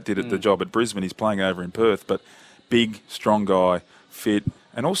Robertson did the job at Brisbane. He's playing over in Perth, but big, strong guy, fit,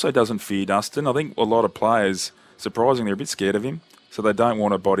 and also doesn't fear Dustin. I think a lot of players, surprisingly, are a bit scared of him, so they don't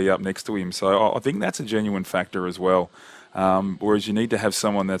want to body up next to him. So I think that's a genuine factor as well. Whereas you need to have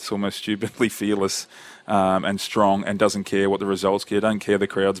someone that's almost stupidly fearless and strong and doesn't care what the results care, don't care the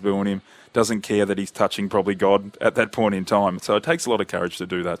crowd's booing him, doesn't care that he's touching probably God at that point in time. So it takes a lot of courage to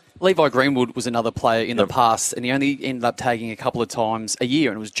do that. Levi Greenwood was another player in the past, and he only ended up tagging a couple of times a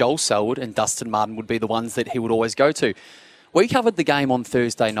year, and it was Joel Selwood and Dustin Martin would be the ones that he would always go to. We covered the game on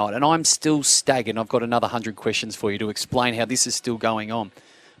Thursday night, and I'm still staggered. I've got another 100 questions for you to explain how this is still going on.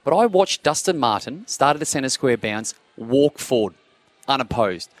 But I watched Dustin Martin start at a centre square bounce, walk forward,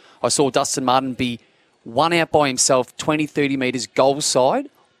 unopposed. I saw Dustin Martin be one out by himself, 20, 30 metres goal side,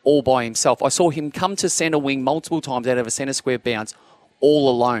 all by himself. I saw him come to centre wing multiple times out of a centre square bounce, all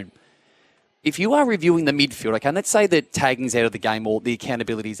alone. If you are reviewing the midfield, okay, and let's say that tagging's out of the game or the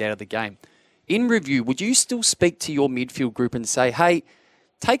accountability is out of the game, in review, would you still speak to your midfield group and say, hey,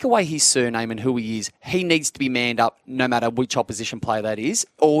 take away his surname and who he is, he needs to be manned up no matter which opposition player that is?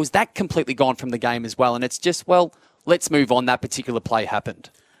 Or is that completely gone from the game as well? And it's just, well, let's move on. That particular play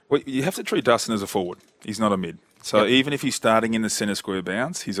happened. Well, you have to treat Dustin as a forward. He's not a mid. So even if he's starting in the centre square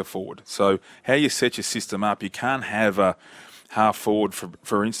bounce, he's a forward. So how you set your system up, you can't have a half forward,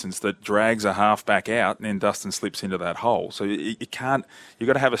 for instance, that drags a half back out and then Dustin slips into that hole. So you can't. You've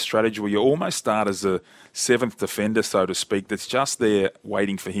got to have a strategy where you almost start as a seventh defender, so to speak, that's just there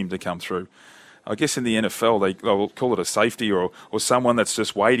waiting for him to come through. I guess in the NFL, they'll call it a safety or someone that's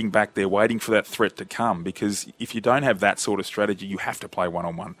just waiting back there, waiting for that threat to come. Because if you don't have that sort of strategy, you have to play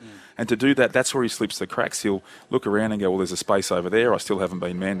one-on-one. And to do that, that's where he slips the cracks. He'll look around and go, well, there's a space over there. I still haven't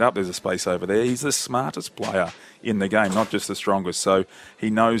been manned up. There's a space over there. He's the smartest player in the game, not just the strongest. So he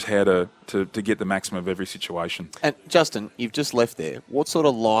knows how to get the maximum of every situation. And Justin, you've just left there. What sort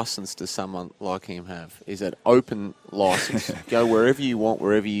of licence does someone like him have? Is it open licence? Go wherever you want,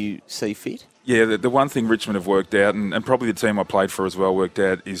 wherever you see fit? Yeah, the one thing Richmond have worked out, and probably the team I played for as well worked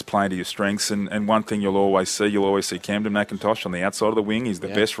out, is playing to your strengths. And one thing you'll always see Camden McIntosh on the outside of the wing. He's the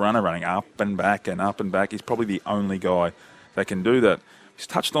best runner, running up and back and up and back. He's probably the only guy that can do that. He's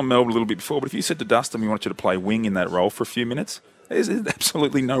touched on Melbourne a little bit before, but if you said to Dustin, we want you to play wing in that role for a few minutes, there's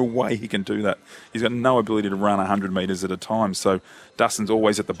absolutely no way he can do that. He's got no ability to run 100 metres at a time. So Dustin's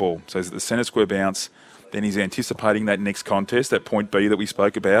always at the ball. So he's at the centre square bounce. Then he's anticipating that next contest, that point B that we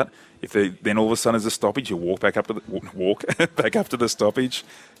spoke about. Then all of a sudden there's a stoppage, you walk back up to the stoppage,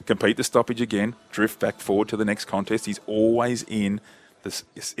 compete the stoppage again, drift back forward to the next contest. He's always in this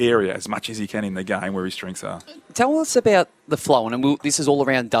area as much as he can in the game where his strengths are. Tell us about the flow, and this is all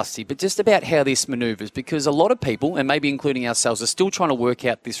around Dusty, but just about how this manoeuvres, because a lot of people, and maybe including ourselves, are still trying to work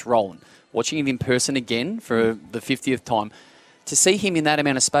out this role. And watching him in person again for the 50th time, to see him in that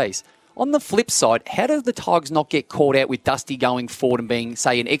amount of space. On the flip side, how do the Tigers not get caught out with Dusty going forward and being,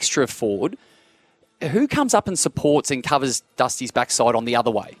 say, an extra forward? Who comes up and supports and covers Dusty's backside on the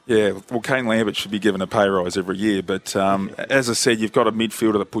other way? Yeah, well, Kane Lambert should be given a pay rise every year. But as I said, you've got a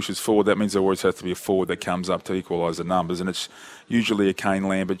midfielder that pushes forward. That means there always has to be a forward that comes up to equalise the numbers. And it's usually a Kane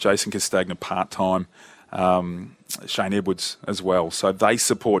Lambert, Jason Castagna part-time, Shane Edwards as well. So they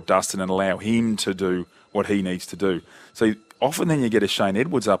support Dustin and allow him to do what he needs to do. So often then you get a Shane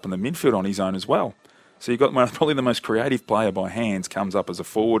Edwards up in the midfield on his own as well. So you've got probably the most creative player by hands comes up as a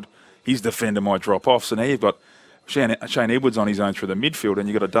forward. His defender might drop off. So now you've got Shane Edwards on his own through the midfield, and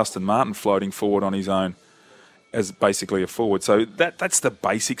you've got a Dustin Martin floating forward on his own as basically a forward. So that's the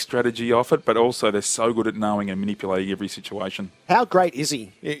basic strategy of it, but also they're so good at knowing and manipulating every situation. How great is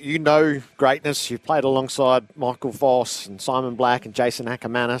he? You know greatness. You've played alongside Michael Voss and Simon Black and Jason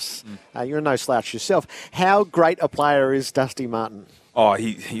Ackermanis. You're no slouch yourself. How great a player is Dusty Martin? Oh,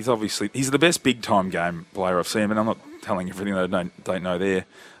 he's the best big-time game player I've seen, and I'm not telling everything that I don't know there.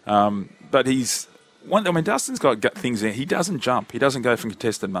 But Dustin's got things there. He doesn't jump. He doesn't go from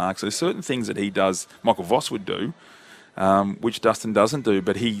contested marks. There's certain things that he does, Michael Voss would do, which Dustin doesn't do,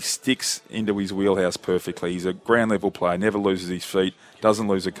 but he sticks into his wheelhouse perfectly. He's a ground-level player, never loses his feet, doesn't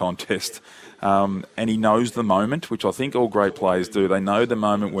lose a contest. And he knows the moment, which I think all great players do. They know the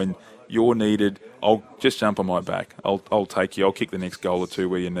moment when you're needed. I'll just jump on my back. I'll take you. I'll kick the next goal or two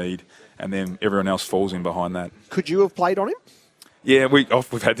where you need, and then everyone else falls in behind that. Could you have played on him? Yeah, we've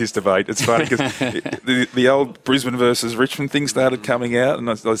had this debate. It's funny because the old Brisbane versus Richmond thing started coming out, and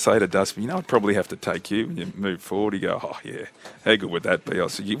I say to Dustin, I'd probably have to take you. And you move forward, you go, oh, yeah, how good would that be? I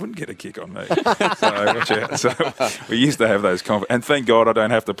said, you wouldn't get a kick on me. So watch out. So we used to have those and thank God I don't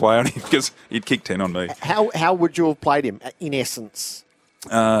have to play on him because he'd kick 10 on me. How would you have played him, in essence?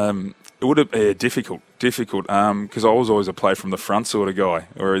 It would have been difficult, because I was always a play from the front sort of guy,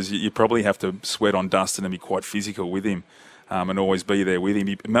 whereas you probably have to sweat on Dustin and be quite physical with him. And always be there with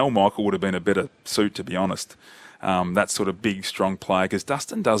him. Mel Michael would have been a better suit, to be honest. That sort of big, strong player, because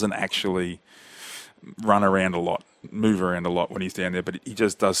Dustin doesn't actually run around a lot, move around a lot when he's down there, but he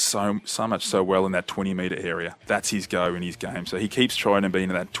just does so much so well in that 20-metre area. That's his go in his game. So he keeps trying to be in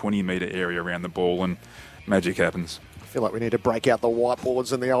that 20-metre area around the ball, and magic happens. I feel like we need to break out the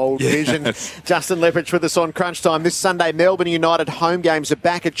whiteboards and the old vision. Justin Leppitsch with us on Crunch Time. This Sunday, Melbourne United home games are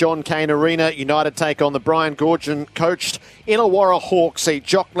back at John Cain Arena. United take on the Brian Goorjian coached Illawarra Hawks. See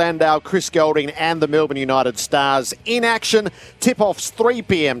Jock Landale, Chris Golding and the Melbourne United Stars in action. Tip-offs 3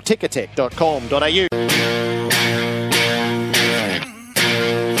 p.m. Ticketek.com.au.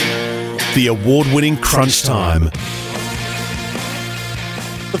 The award-winning Crunch Time.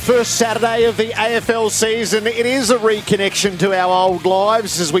 The first Saturday of the AFL season, it is a reconnection to our old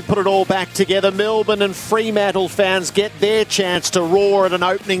lives as we put it all back together. Melbourne and Fremantle fans get their chance to roar at an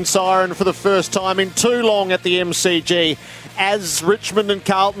opening siren for the first time in too long at the MCG, as Richmond and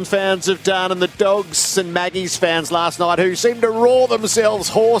Carlton fans have done, and the Dogs and Maggies fans last night who seemed to roar themselves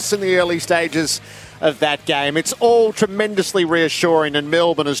hoarse in the early stages of that game. It's all tremendously reassuring, and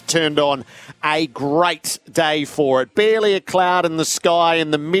Melbourne has turned on a great day for it. Barely a cloud in the sky in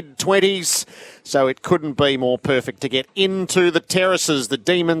the mid-20s, so it couldn't be more perfect to get into the terraces, the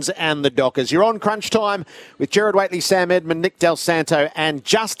Demons and the Dockers. You're on Crunch Time with Gerard Whateley, Sam Edmund, Nick Del Santo and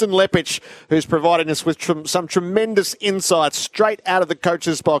Justin Lepich, who's providing us with some tremendous insights straight out of the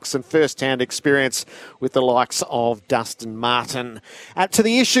coach's box and first-hand experience with the likes of Dustin Martin. To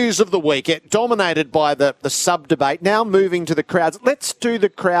the issues of the week, it dominated by the sub-debate. Now moving to the crowds. Let's do the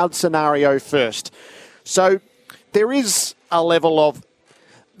crowd scenario first. So there is a level of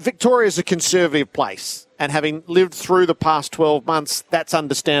Victoria's a conservative place, and having lived through the past 12 months, that's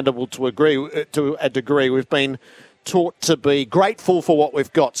understandable to a degree. We've been taught to be grateful for what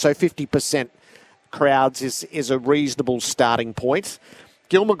we've got, so 50% crowds is a reasonable starting point.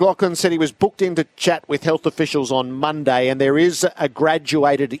 Gil McLachlan said he was booked in to chat with health officials on Monday, and there is a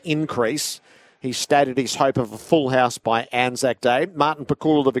graduated increase. He stated his hope of a full house by Anzac Day. Martin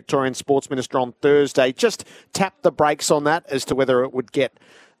Pakula, the Victorian Sports Minister, on Thursday just tapped the brakes on that as to whether it would get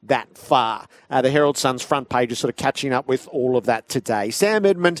that far. The Herald Sun's front page is sort of catching up with all of that today. Sam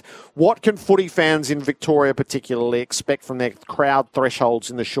Edmund, what can footy fans in Victoria particularly expect from their crowd thresholds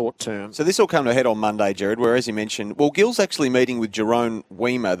in the short term? So this will come to a head on Monday, Gerard, where, as you mentioned, Gil's actually meeting with Jerome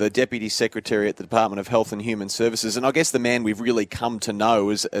Weimer, the Deputy Secretary at the Department of Health and Human Services, and I guess the man we've really come to know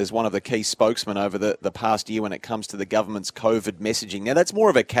as one of the key spokesmen over the past year when it comes to the government's COVID messaging. Now, that's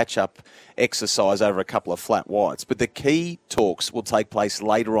more of a catch-up exercise over a couple of flat whites, but the key talks will take place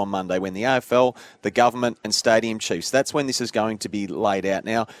later on Monday when the AFL, the government and stadium chiefs, that's when this is going to be laid out.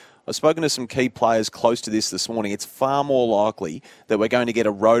 Now, I've spoken to some key players close to this morning. It's far more likely that we're going to get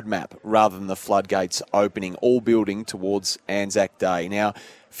a roadmap rather than the floodgates opening, all building towards Anzac Day. Now,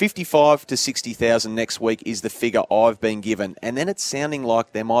 55 to 60,000 next week is the figure I've been given, and then it's sounding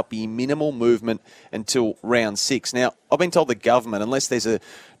like there might be minimal movement until round 6. Now, I've been told the government, unless there's a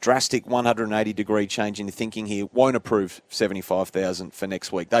drastic 180-degree change in thinking here, won't approve 75,000 for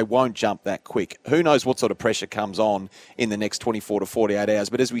next week. They won't jump that quick. Who knows what sort of pressure comes on in the next 24 to 48 hours,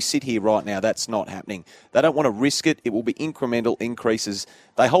 but as we sit here right now, that's not happening. They don't want to risk it. It will be incremental increases.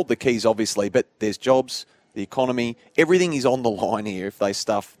 They hold the keys, obviously, but there's jobs, the economy, everything is on the line here if they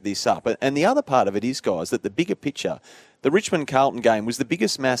stuff this up. And the other part of it is, guys, that the bigger picture, the Richmond-Carlton game was the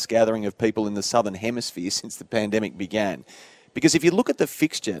biggest mass gathering of people in the Southern Hemisphere since the pandemic began. Because if you look at the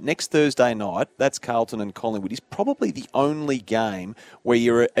fixture, next Thursday night, that's Carlton and Collingwood, is probably the only game where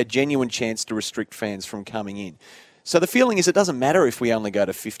you're a genuine chance to restrict fans from coming in. So the feeling is it doesn't matter if we only go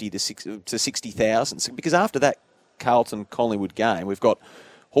to 50 to 60,000, because after that Carlton-Collingwood game, we've got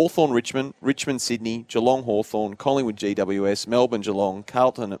Hawthorn-Richmond, Richmond-Sydney, Geelong-Hawthorn, Collingwood-GWS, Melbourne-Geelong,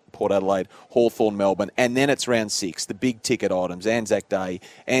 Carlton-Port Adelaide, Hawthorn-Melbourne, and then it's round 6, the big ticket items, Anzac Day,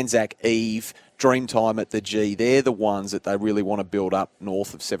 Anzac Eve, Dreamtime at the G. They're the ones that they really want to build up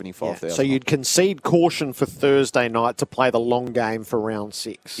north of 75,000. Yeah, so you'd concede caution for Thursday night to play the long game for round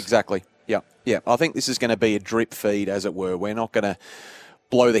 6. Exactly, yeah. I think this is going to be a drip feed, as it were. We're not going to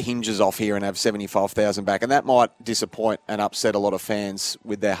blow the hinges off here and have 75,000 back. And that might disappoint and upset a lot of fans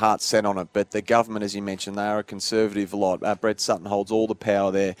with their hearts set on it. But the government, as you mentioned, they are a conservative lot. Brett Sutton holds all the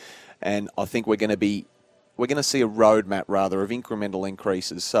power there. And I think we're going to see a roadmap, rather, of incremental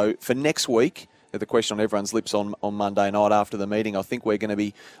increases. So for next week, the question on everyone's lips on Monday night after the meeting, I think we're going to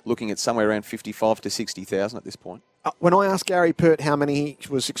be looking at somewhere around 55 to 60,000 at this point. When I asked Gary Pert how many he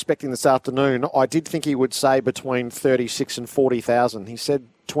was expecting this afternoon, I did think he would say between 36 and 40,000. He said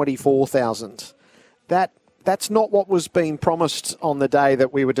 24,000. That's not what was being promised on the day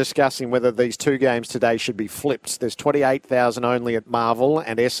that we were discussing whether these two games today should be flipped. There's 28,000 only at Marvel,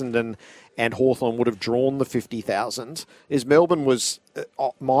 and Essendon and Hawthorn would have drawn the 50,000. Melbourne was,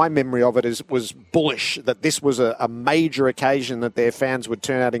 my memory of it was bullish, that this was a major occasion that their fans would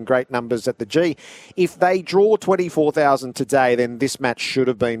turn out in great numbers at the G. If they draw 24,000 today, then this match should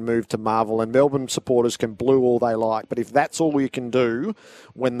have been moved to Marvel, and Melbourne supporters can blue all they like. But if that's all you can do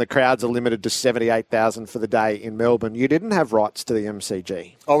when the crowds are limited to 78,000 for the day in Melbourne, you didn't have rights to the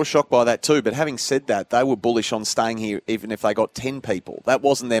MCG. I was shocked by that too, but having said that, they were bullish on staying here even if they got 10 people. That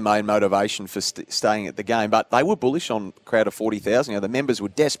wasn't their main motivation for staying at the game, but they were bullish on a crowd of 40,000. the members were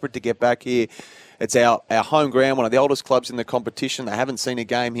desperate to get back here. It's our home ground, one of the oldest clubs in the competition. They haven't seen a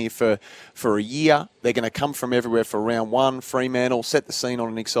game here for a year. They're going to come from everywhere for round one. Fremantle set the scene on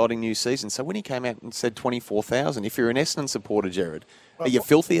an exciting new season. So when he came out and said 24,000, if you're an Essendon supporter, Jared, are you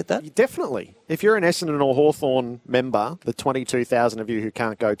filthy at that? Definitely. If you're an Essendon or Hawthorn member, the 22,000 of you who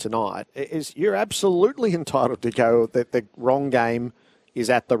can't go tonight, you're absolutely entitled to go. The wrong game is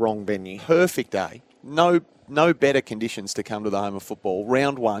at the wrong venue. Perfect day. No better conditions to come to the home of football.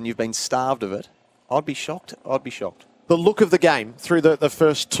 Round one, you've been starved of it. I'd be shocked. The look of the game through the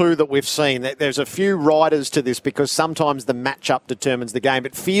first two that we've seen, there's a few riders to this because sometimes the matchup determines the game.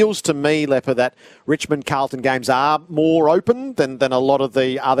 It feels to me, Lepper, that Richmond-Carlton games are more open than a lot of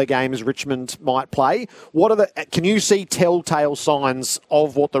the other games Richmond might play. Can you see telltale signs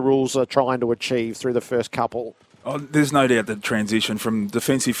of what the rules are trying to achieve through the first couple? Oh, there's no doubt the transition from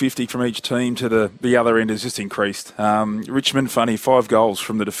defensive 50 from each team to the other end has just increased. Richmond, funny, 5 goals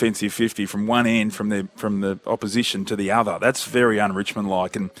from the defensive 50 from one end from the opposition to the other. That's very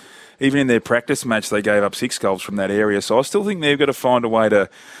un-Richmond-like. And even in their practice match, they gave up 6 goals from that area. So I still think they've got to find a way to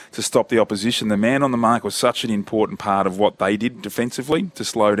stop the opposition. The man on the mark was such an important part of what they did defensively to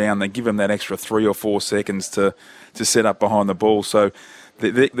slow down. They give them that extra 3 or 4 seconds to set up behind the ball. So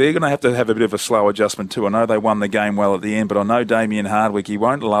they're going to have a bit of a slow adjustment too. I know they won the game well at the end, but I know Damien Hardwick, he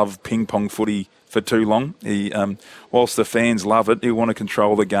won't love ping-pong footy for too long. Whilst the fans love it, he'll want to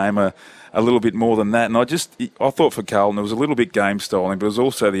control the game a little bit more than that. And I thought for Carlton, it was a little bit game styling, but it was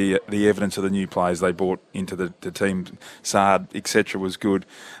also the evidence of the new players they brought into the team. Saad, etc. was good.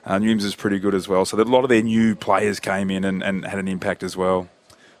 Newms is pretty good as well. So a lot of their new players came in and had an impact as well.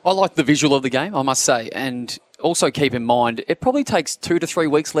 I like the visual of the game, I must say, and also keep in mind, it probably takes 2 to 3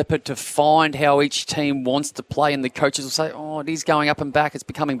 weeks, Leopard, to find how each team wants to play, and the coaches will say, it is going up and back, it's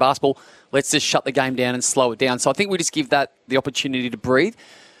becoming basketball, let's just shut the game down and slow it down. So I think we just give that the opportunity to breathe.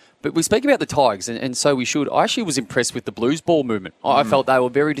 But we speak about the Tigers, and so we should. I actually was impressed with the Blues ball movement. I felt they were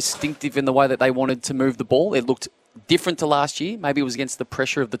very distinctive in the way that they wanted to move the ball. It looked different to last year. Maybe it was against the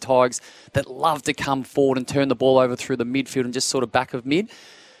pressure of the Tigers that love to come forward and turn the ball over through the midfield and just sort of back of mid.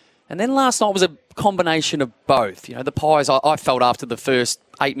 And then last night was a combination of both. You know, the Pies, I felt after the first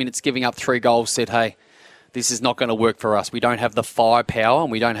 8 minutes giving up 3 goals, said, hey, this is not going to work for us. We don't have the firepower and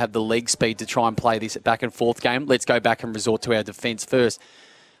we don't have the leg speed to try and play this back and forth game. Let's go back and resort to our defence first.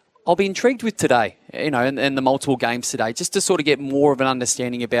 I'll be intrigued with today, and the multiple games today, just to sort of get more of an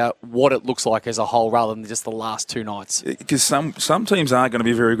understanding about what it looks like as a whole rather than just the last 2 nights. Because some teams aren't going to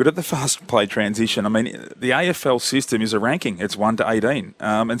be very good at the fast play transition. I mean, the AFL system is a ranking. It's 1 to 18.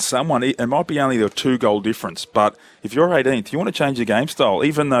 And it might be only a 2-goal difference, but if you're 18th, you want to change your game style,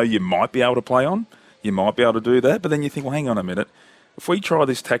 even though you might be able to play on, you might be able to do that, but then you think, well, hang on a minute. If we try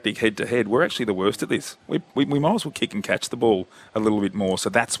this tactic head-to-head, we're actually the worst at this. We might as well kick and catch the ball a little bit more. So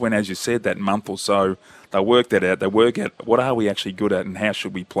that's when, as you said, that month or so, they'll work that out. They work out what are we actually good at and how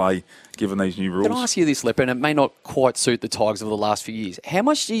should we play given these new rules. Can I ask you this, Leper, and it may not quite suit the Tigers of the last few years. How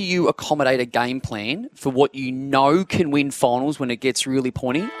much do you accommodate a game plan for what you know can win finals when it gets really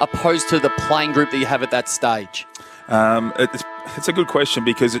pointy, opposed to the playing group that you have at that stage? It's a good question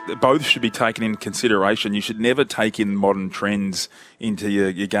because both should be taken in consideration. You should never take in modern trends into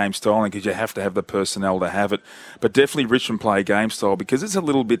your game styling because you have to have the personnel to have it. But definitely Richmond play game style because it's a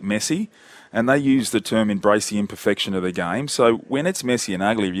little bit messy, and they use the term embrace the imperfection of the game. So when it's messy and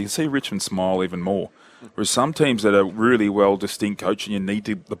ugly, you can see Richmond smile even more. Whereas some teams that are really well distinct coaching, you need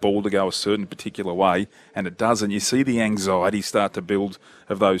the ball to go a certain particular way, and it doesn't. You see the anxiety start to build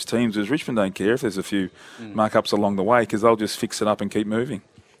of those teams, whereas Richmond don't care if there's a few mark-ups along the way because they'll just fix it up and keep moving.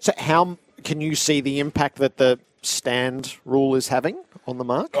 So how can you see the impact that the stand rule is having on the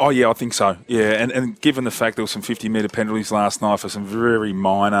mark? Oh, yeah, I think so. Yeah, and given the fact there were some 50-metre penalties last night for some very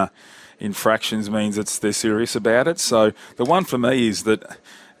minor infractions means they're serious about it. So the one for me is that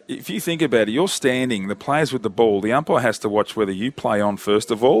if you think about it, you're standing, the players with the ball, the umpire has to watch whether you play on first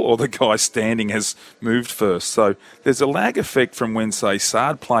of all or the guy standing has moved first. So there's a lag effect from when, say,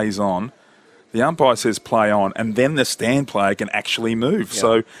 Saad plays on, the umpire says play on, and then the stand player can actually move. Yep.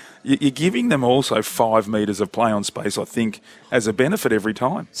 So you're giving them also 5 metres of play on space, I think, as a benefit every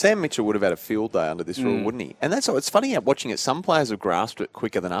time. Sam Mitchell would have had a field day under this rule, wouldn't he? And it's funny watching it. Some players have grasped it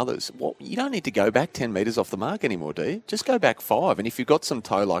quicker than others. Well, you don't need to go back 10 metres off the mark anymore, do you? Just go back 5. And if you've got some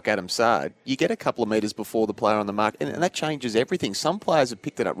toe like Adam Saad, you get a couple of metres before the player on the mark, and that changes everything. Some players have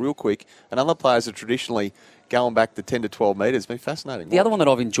picked it up real quick, and other players are traditionally going back to 10 to 12 metres. It's been fascinating. The other one that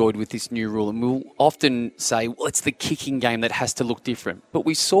I've enjoyed with this new rule, and we'll often say, well, it's the kicking game that has to look different. But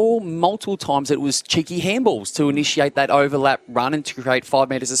we saw multiple times that it was cheeky handballs to initiate that overlap run and to create 5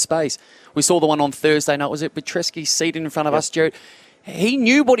 metres of space. We saw the one on Thursday night, was it Petreski seated in front of us, Jared? He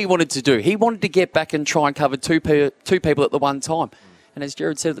knew what he wanted to do. He wanted to get back and try and cover two people at the one time. And as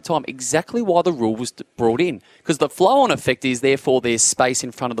Jared said at the time, exactly why the rule was brought in. Because the flow-on effect is, therefore, there's space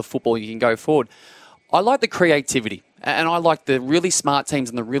in front of the football. You can go forward. I like the creativity. And I like the really smart teams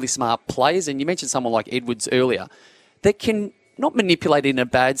and the really smart players. And you mentioned someone like Edwards earlier that can not manipulate it in a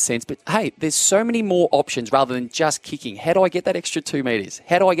bad sense, but, hey, there's so many more options rather than just kicking. How do I get that extra 2 metres?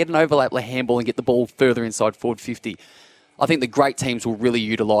 How do I get an overlap like handball and get the ball further inside forward 50? I think the great teams will really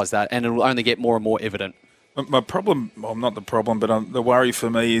utilise that, and it will only get more and more evident. My problem, well, not the problem, but the worry for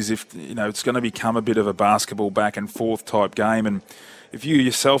me is if it's going to become a bit of a basketball back and forth type game, and if you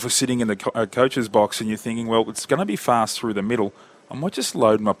yourself are sitting in the coach's box and you're thinking, well, it's going to be fast through the middle, I might just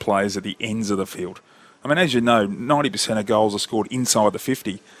load my players at the ends of the field. I mean, as you know, 90% of goals are scored inside the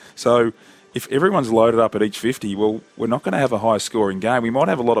 50. So if everyone's loaded up at each 50, well, we're not going to have a high scoring game. We might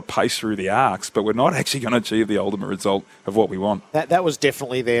have a lot of pace through the arcs, but we're not actually going to achieve the ultimate result of what we want. That was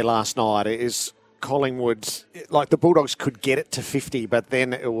definitely there last night. Collingwood, like the Bulldogs could get it to 50, but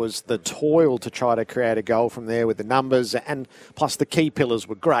then it was the toil to try to create a goal from there with the numbers, and plus the key pillars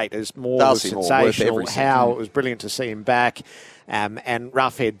were great. As Moore was sensational, Howe, it was brilliant to see him back, and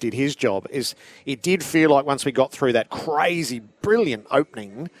Roughhead did his job. It did feel like once we got through that crazy, brilliant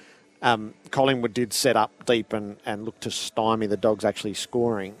opening, Collingwood did set up deep and look to stymie the Dogs actually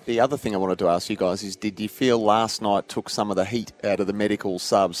scoring. The other thing I wanted to ask you guys is, did you feel last night took some of the heat out of the medical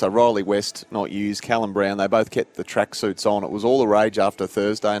subs? So Riley West not used, Callum Brown, they both kept the tracksuits on. It was all the rage after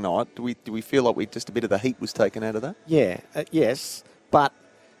Thursday night. Do we feel like just a bit of the heat was taken out of that? Yeah, yes, but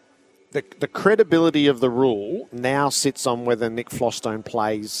the credibility of the rule now sits on whether Nick Flostone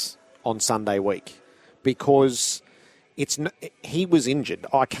plays on Sunday week, because he was injured.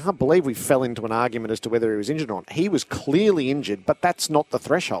 I can't believe we fell into an argument as to whether he was injured or not. He was clearly injured, but that's not the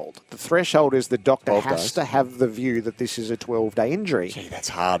threshold. The threshold is the doctor has to have the view that this is a 12-day injury. Gee, that's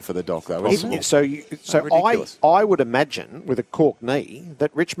hard for the doc, though, isn't it? So I would imagine, with a cork knee,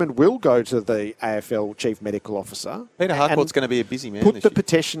 that Richmond will go to the AFL Chief Medical Officer. Peter Harcourt's going to be a busy man. Put the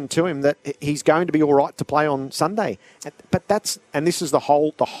petition to him that he's going to be all right to play on Sunday. But this is the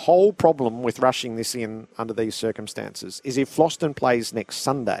whole problem with rushing this in under these circumstances. Is if Floston plays next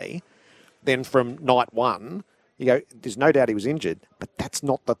Sunday, then from night one, you go, there's no doubt he was injured, but that's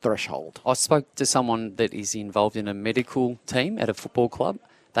not the threshold. I spoke to someone that is involved in a medical team at a football club.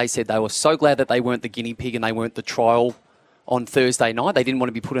 They said they were so glad that they weren't the guinea pig and they weren't the trial on Thursday night. They didn't want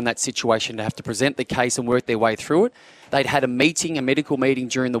to be put in that situation to have to present the case and work their way through it. They'd had a medical meeting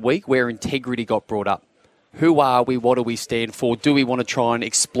during the week where integrity got brought up. Who are we? What do we stand for? Do we want to try and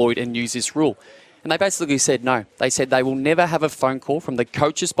exploit and use this rule? And they basically said no. They said they will never have a phone call from the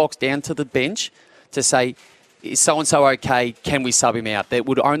coach's box down to the bench to say, is so-and-so okay? Can we sub him out?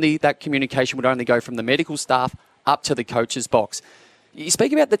 That communication would only go from the medical staff up to the coach's box. You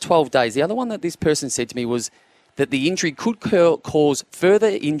speak about the 12 days. The other one that this person said to me was that the injury could cause further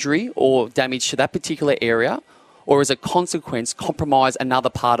injury or damage to that particular area, or as a consequence, compromise another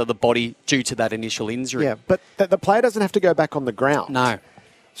part of the body due to that initial injury. Yeah, but the player doesn't have to go back on the ground. No.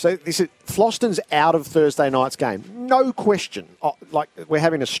 So Floston's out of Thursday night's game. No question. We're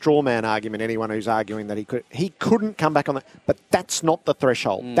having a straw man argument, anyone who's arguing that he couldn't come back on that. But that's not the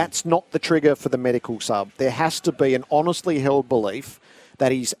threshold. That's not the trigger for the medical sub. There has to be an honestly held belief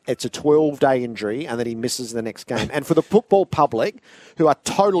that it's a 12-day injury and that he misses the next game. And for the football public, who are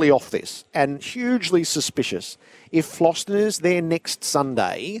totally off this and hugely suspicious, if Floston is there next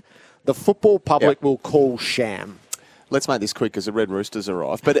Sunday, the football public will call sham. Let's make this quick because the Red Roosters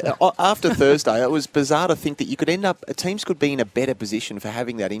arrived. But after Thursday, it was bizarre to think that you could teams could be in a better position for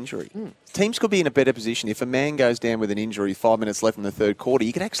having that injury. Teams could be in a better position. If a man goes down with an injury, 5 minutes left in the third quarter,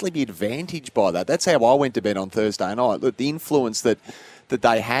 you could actually be advantaged by that. That's how I went to bed on Thursday night. Look, the influence that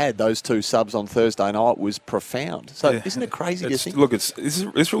they had, those two subs on Thursday night, was profound. So isn't it crazy to think? Look,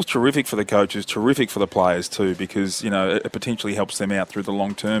 this rule's terrific for the coaches, terrific for the players too, because it potentially helps them out through the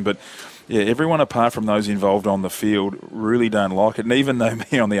long term. But yeah, everyone apart from those involved on the field really don't like it. And even though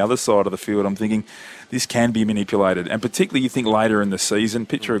me on the other side of the field, I'm thinking this can be manipulated. And particularly you think later in the season,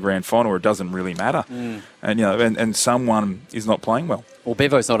 picture a grand final where it doesn't really matter. And and someone is not playing well. Well,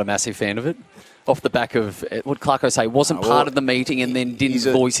 Bevo's not a massive fan of it. Off the back of what Clarko say, wasn't part of the meeting and then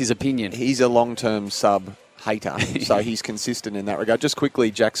didn't voice his opinion. He's a long-term sub hater, so he's consistent in that regard. Just quickly,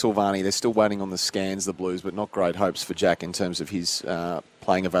 Jack Silvani, they're still waiting on the scans, the Blues, but not great hopes for Jack in terms of his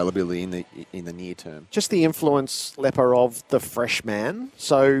playing availability in the near term. Just the influence, Lepper, of the fresh man.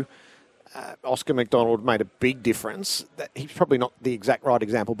 So Oscar McDonald made a big difference. He's probably not the exact right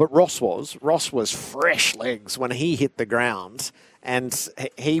example, but Ross was. Ross was fresh legs when he hit the ground, and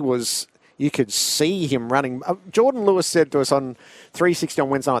he was... You could see him running. Jordan Lewis said to us on 360 on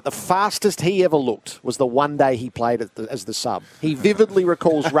Wednesday night, the fastest he ever looked was the one day he played as the sub. He vividly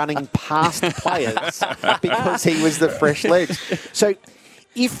recalls running past players because he was the fresh legs. So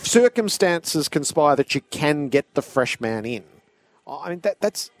if circumstances conspire that you can get the fresh man in, I mean,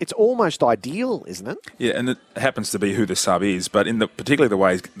 it's almost ideal, isn't it? Yeah, and it happens to be who the sub is, but particularly the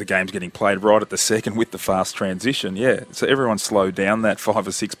way the game's getting played right at the second with the fast transition, yeah. So everyone slowed down that 5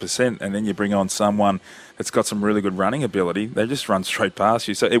 or 6%, and then you bring on someone that's got some really good running ability. They just run straight past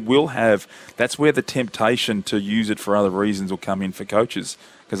you. So it will have, that's where the temptation to use it for other reasons will come in for coaches.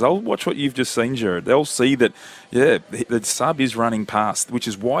 Because they'll watch what you've just seen, Jared. They'll see that, yeah, the sub is running past, which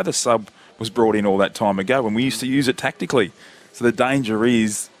is why the sub was brought in all that time ago, when we used to use it tactically. So the danger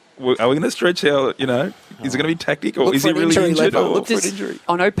is, are we going to stretch out, is it going to be tactical? Or is he really injured? Look for an injury.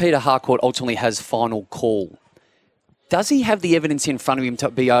 I know Peter Harcourt ultimately has final call. Does he have the evidence in front of him to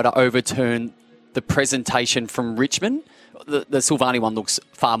be able to overturn the presentation from Richmond? The Silvani one looks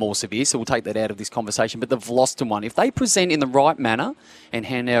far more severe, so we'll take that out of this conversation. But the Vlosten one, if they present in the right manner and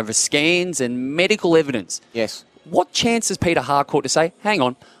hand over scans and medical evidence, yes, what chance has Peter Harcourt to say, hang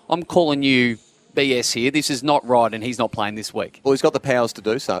on, I'm calling you BS here, this is not right, and he's not playing this week? Well, he's got the powers to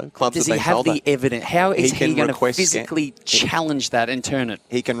do so. Clubs Does he have the evidence? How is he going to physically challenge that and turn it?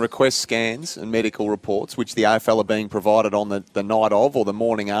 He can request scans and medical reports, which the AFL are being provided on the night of or the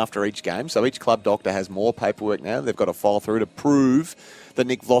morning after each game. So each club doctor has more paperwork now. They've got to file through to prove that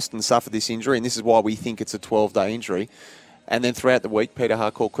Nick Vlosten suffered this injury, and this is why we think it's a 12-day injury. And then throughout the week, Peter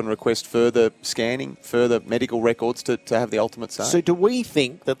Harcourt can request further scanning, further medical records to have the ultimate say. So do we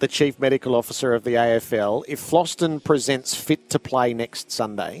think that the Chief Medical Officer of the AFL, if Vlosten presents fit to play next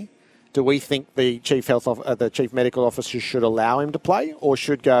Sunday, do we think the Chief Medical Officer should allow him to play, or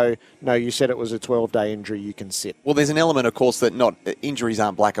should go, no, you said it was a 12-day injury, you can sit? Well, there's an element, of course, that injuries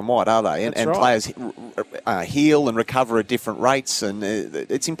aren't black and white, are they? And right. Players heal and recover at different rates, and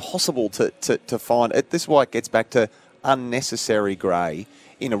it's impossible to find. This is why it gets back to unnecessary grey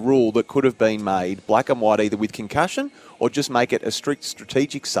in a rule that could have been made black and white, either with concussion or just make it a strict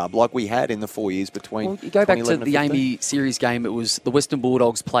strategic sub like we had in the 4 years between. Well, you go back to the Amy series game, it was the Western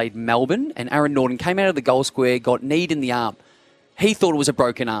Bulldogs played Melbourne, and Aaron Norton came out of the goal square, got kneed in the arm. He thought it was a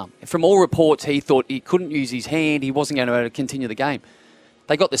broken arm. From all reports, he thought he couldn't use his hand, he wasn't going to be able to continue the game.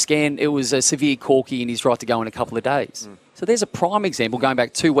 They got the scan, it was a severe corky and he's right to go in a couple of days. So there's a prime example going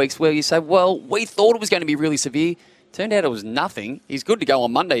back 2 weeks where you say, well, we thought it was going to be really severe. Turned out it was nothing. He's good to go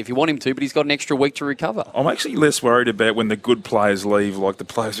on Monday if you want him to, but he's got an extra week to recover. I'm actually less worried about when the good players leave, like the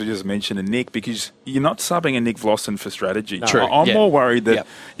players we just mentioned, and Nick, because you're not subbing a Nick Vlosten for strategy. No. True. I'm more worried that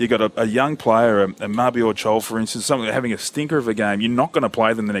you got a young player, a Mabior Chol, for instance, someone having a stinker of a game. You're not going to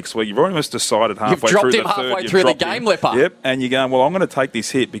play them the next week. You've almost decided halfway through the third. You've dropped him halfway through the game, Lepper. Yep, and you're going, well, I'm going to take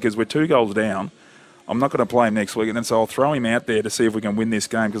this hit because we're 2 goals down. I'm not going to play him next week, and then so I'll throw him out there to see if we can win this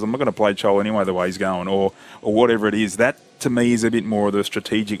game because I'm not going to play Chol anyway the way he's going, or whatever it is. That, to me, is a bit more of the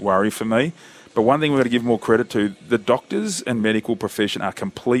strategic worry for me. But one thing we've got to give more credit to, the doctors and medical profession are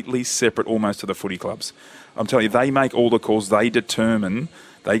completely separate almost to the footy clubs. I'm telling you, they make all the calls. They determine.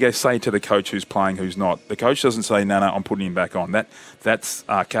 They go say to the coach who's playing, who's not. The coach doesn't say, no, I'm putting him back on. That's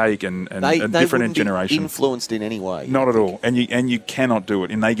archaic and different in generation. Be influenced in any way. Not at all. And you cannot do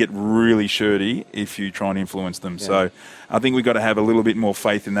it. And they get really shirty if you try and influence them. Yeah. So I think we've got to have a little bit more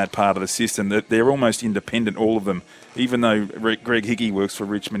faith in that part of the system, that they're almost independent, all of them. Even though Greg Hickey works for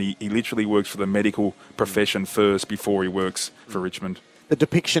Richmond, he literally works for the medical profession first before he works for Richmond. The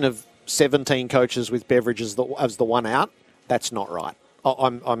depiction of 17 coaches with Beveridge as the one out, that's not right.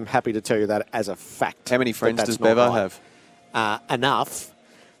 I'm happy to tell you that as a fact. How many friends does Bevo have? Enough.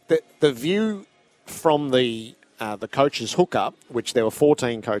 The view from the coaches' hookup, which there were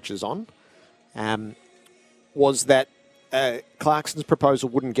 14 coaches on, was that Clarkson's proposal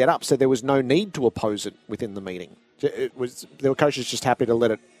wouldn't get up, so there was no need to oppose it within the meeting. There were coaches just happy to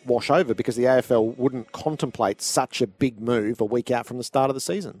let it wash over because the AFL wouldn't contemplate such a big move a week out from the start of the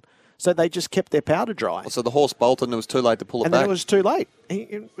season. So they just kept their powder dry. So the horse bolted and it was too late to pull it back. And then it was too late.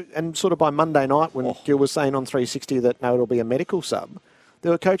 And sort of by Monday night when Gil was saying on 360 that, no, it'll be a medical sub,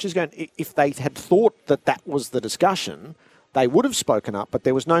 there were coaches going, if they had thought that was the discussion, they would have spoken up, but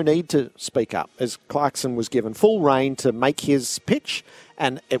there was no need to speak up, as Clarkson was given full rein to make his pitch,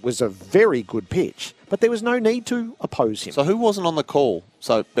 and it was a very good pitch, but there was no need to oppose him. So who wasn't on the call?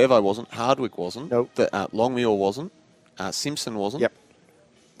 So Bevo wasn't, Hardwick wasn't, nope. Longmuir wasn't, Simpson wasn't. Yep.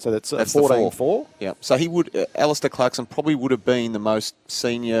 So that's 14-4. Yeah. So he would, Alistair Clarkson probably would have been the most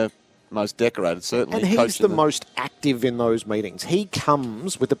senior, most decorated, certainly. And he's the most active in those meetings. He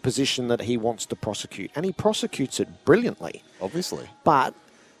comes with a position that he wants to prosecute, and he prosecutes it brilliantly. Obviously. But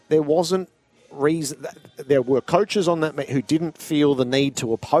there wasn't reason. There were coaches on that who didn't feel the need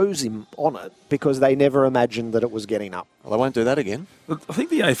to oppose him on it because they never imagined that it was getting up. Well, they won't do that again. I think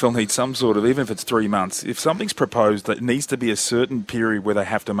the AFL needs some sort of, even if it's 3 months, if something's proposed, that needs to be a certain period where they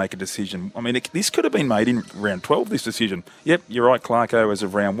have to make a decision. I mean, this could have been made in round 12, this decision. Yep, you're right, Clarko, as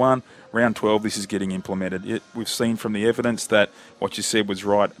of round 1. Round 12, this is getting implemented. We've seen from the evidence that what you said was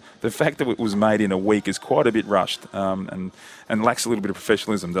right. The fact that it was made in a week is quite a bit rushed and lacks a little bit of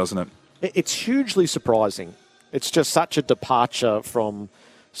professionalism, doesn't it? It's hugely surprising. It's just such a departure from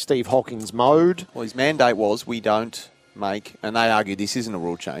Steve Hawking's mode. Well, his mandate was we don't make, and they argue this isn't a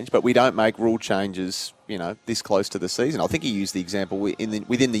rule change, but we don't make rule changes, this close to the season. I think he used the example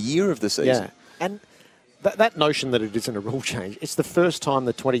within the year of the season. Yeah, and that notion that it isn't a rule change, it's the first time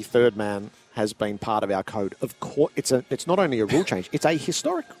the 23rd man has been part of our code. Of course, it's not only a rule change, it's a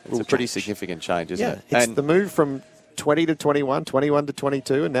historic rule change. It's a pretty significant change, isn't it? It's the move from 20 to 21, 21 to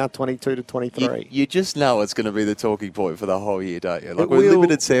 22, and now 22 to 23. You just know it's going to be the talking point for the whole year, don't you? Like, we're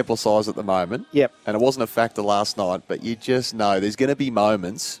limited sample size at the moment. Yep. And it wasn't a factor last night, but you just know there's going to be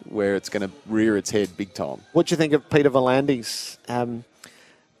moments where it's going to rear its head big time. What do you think of Peter V'landys,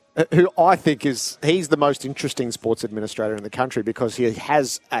 who I think he's the most interesting sports administrator in the country because he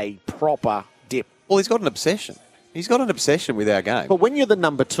has a proper dip. Well, he's got an obsession. He's got an obsession with our game. But when you're the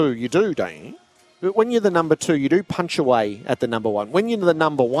number 2, you do, don't you? When you're the number 2, you do punch away at the number 1. When you're the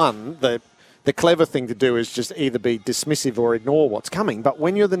number 1, the clever thing to do is just either be dismissive or ignore what's coming. But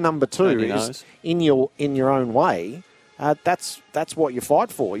when you're the number 2, is in your own way, that's what you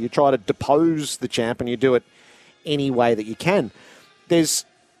fight for. You try to depose the champ, and you do it any way that you can. The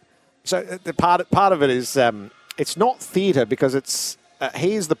part of it is it's not theatre because it's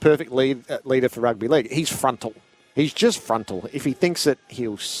he's the perfect leader for rugby league. He's frontal. He's just frontal. If he thinks it,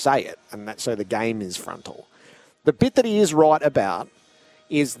 he'll say it, and so the game is frontal. The bit that he is right about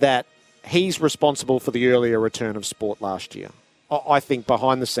is that he's responsible for the earlier return of sport last year. I think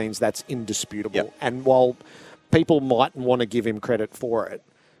behind the scenes that's indisputable. Yep. And while people mightn't want to give him credit for it,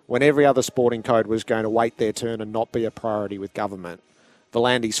 when every other sporting code was going to wait their turn and not be a priority with government,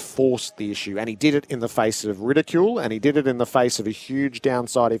 V'landys forced the issue, and he did it in the face of ridicule, and he did it in the face of a huge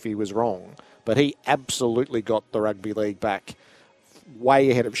downside if he was wrong. But he absolutely got the rugby league back way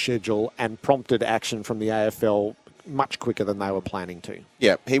ahead of schedule and prompted action from the AFL much quicker than they were planning to.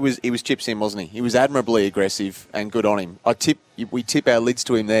 Yeah, he was chips in, wasn't he? He was admirably aggressive and good on him. We tip our lids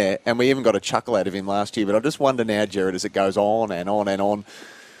to him there, and we even got a chuckle out of him last year. But I just wonder now, Jared, as it goes on and on and on,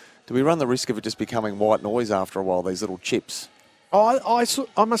 do we run the risk of it just becoming white noise after a while? These little chips. I like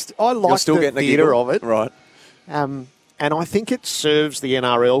the theatre of it, right? And I think it serves the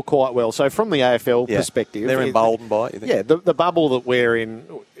NRL quite well. So from the AFL perspective, they're emboldened by it. You think? Yeah, the bubble that we're in,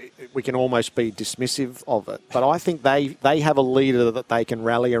 we can almost be dismissive of it. But I think they have a leader that they can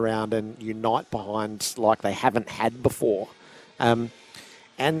rally around and unite behind like they haven't had before.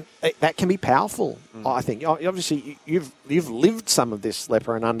 And that can be powerful, I think. Obviously, you've lived some of this,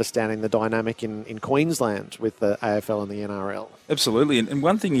 Leper, and understanding the dynamic in Queensland with the AFL and the NRL. Absolutely. And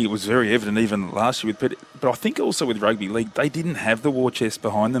one thing was very evident even last year, but I think also with Rugby League, they didn't have the war chest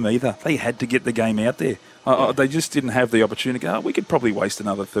behind them either. They had to get the game out there. They just didn't have the opportunity to go, we could probably waste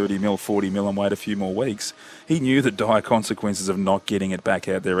another 30 mil, 40 mil and wait a few more weeks. He knew the dire consequences of not getting it back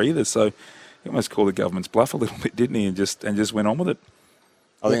out there either. So he almost called the government's bluff a little bit, didn't he, and just went on with it.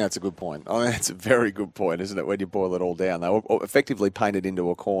 I think that's a good point. I think that's a very good point, isn't it, when you boil it all down? They were effectively painted into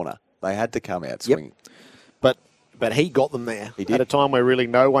a corner. They had to come out swinging. Yep. But he got them there at a time where really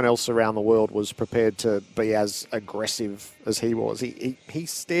no one else around the world was prepared to be as aggressive as he was. He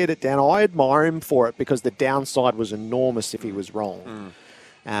stared it down. I admire him for it because the downside was enormous if he was wrong.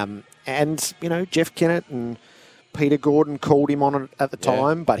 And, Jeff Kennett and Peter Gordon called him on it at the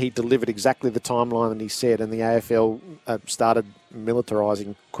time, but he delivered exactly the timeline that he said, and the AFL started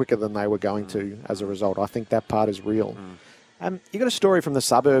militarising quicker than they were going to as a result. I think that part is real. You got a story from the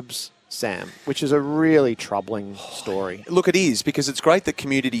suburbs, Sam, which is a really troubling story. Look, it is, because it's great that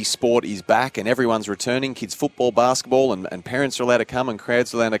community sport is back and everyone's returning. Kids football, basketball, and parents are allowed to come and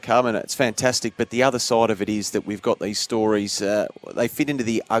crowds are allowed to come, and it's fantastic. But the other side of it is that we've got these stories, they fit into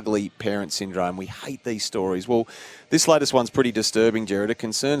the ugly parent syndrome. We hate these stories. Well, this latest one's pretty disturbing, Jared. It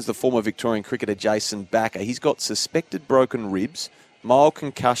concerns the former Victorian cricketer Jason Backer. He's got suspected broken ribs, mild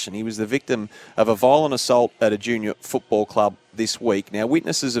concussion. He was the victim of a violent assault at a junior football club this week. Now,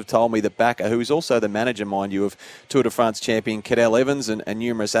 witnesses have told me that Backer, who is also the manager, mind you, of Tour de France champion Cadel Evans and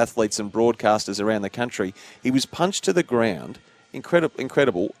numerous athletes and broadcasters around the country, he was punched to the ground,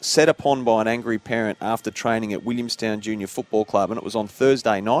 incredible, set upon by an angry parent after training at Williamstown Junior Football Club, and it was on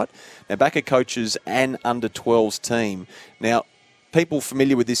Thursday night. Now, Backer coaches an under-12s team. Now, people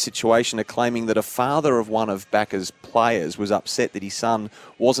familiar with this situation are claiming that a father of one of Bacca's players was upset that his son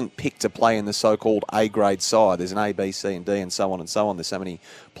wasn't picked to play in the so-called A-grade side. There's an A, B, C and D and so on and so on. There's so many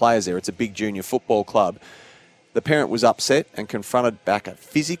players there. It's a big junior football club. The parent was upset and confronted Bacca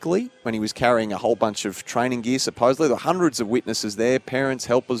physically when he was carrying a whole bunch of training gear, supposedly. There were hundreds of witnesses there, parents,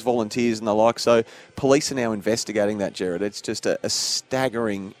 helpers, volunteers and the like. So police are now investigating that, Jared. It's just a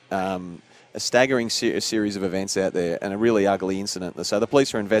staggering series of events out there and a really ugly incident. So the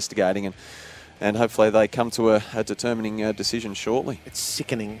police are investigating and hopefully they come to a determining decision shortly. It's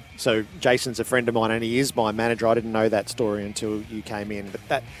sickening. So Jason's a friend of mine and he is my manager. I didn't know that story until you came in. But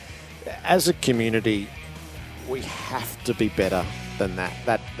that, as a community, we have to be better than that.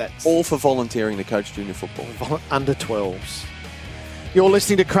 That's all for volunteering to coach junior football. Under 12s. You're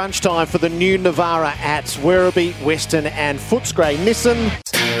listening to Crunch Time for the new Navara at Werribee, Western and Footscray. Nissan.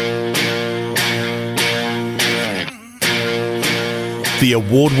 The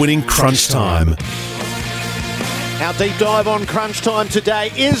award-winning Crunch Time. Our deep dive on Crunch Time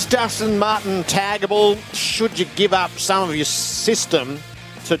today. Is Dustin Martin taggable? Should you give up some of your system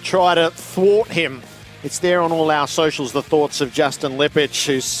to try to thwart him? It's there on all our socials, the thoughts of Justin Leppich,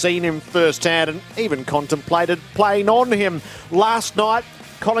 who's seen him firsthand and even contemplated playing on him. Last night,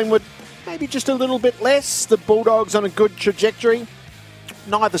 Collingwood maybe just a little bit less. The Bulldogs on a good trajectory.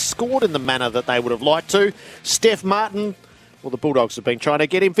 Neither scored in the manner that they would have liked to. Steph Martin, well, the Bulldogs have been trying to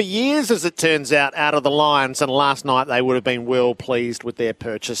get him for years, as it turns out, out of the Lions. And last night they would have been well pleased with their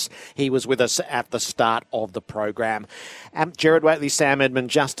purchase. He was with us at the start of the program. Gerard Whateley, Sam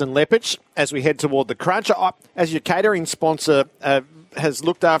Edmund, Justin Leppich, as we head toward the crunch. As your catering sponsor has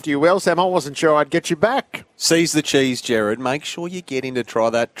looked after you well, Sam, I wasn't sure I'd get you back. Seize the cheese, Jared. Make sure you get in to try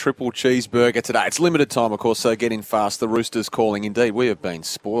that triple cheeseburger today. It's limited time, of course, so get in fast. The Roosters calling. Indeed, we have been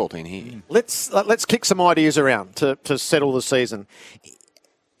spoiled in here. Let's kick some ideas around to settle the season.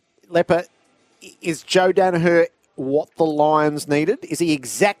 Lepper, is Joe Daniher what the Lions needed? Is he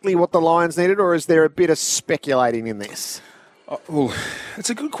exactly what the Lions needed, or is there a bit of speculating in this? Well, it's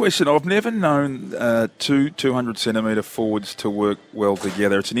a good question. I've never known two 200-centimetre forwards to work well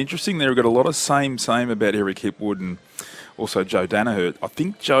together. It's an interesting. They've got a lot of same about Eric Hipwood and also Joe Daniher. I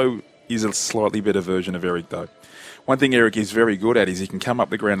think Joe is a slightly better version of Eric, though. One thing Eric is very good at is he can come up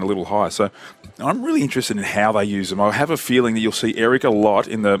the ground a little higher. So I'm really interested in how they use him. I have a feeling that you'll see Eric a lot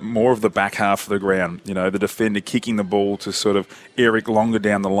in the more of the back half of the ground. You know, the defender kicking the ball to sort of Eric longer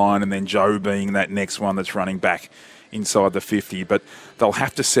down the line, and then Joe being that next one that's running back inside the 50. But they'll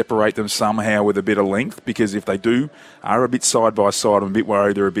have to separate them somehow with a bit of length, because if they are a bit side by side, I'm a bit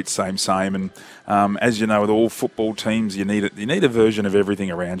worried they're a bit same. And as you know, with all football teams, you need a version of everything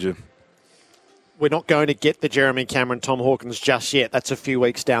around you. We're not going to get the Jeremy Cameron, Tom Hawkins just yet. That's a few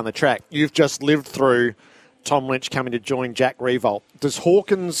weeks down the track. You've just lived through Tom Lynch coming to join Jack Riewoldt. Does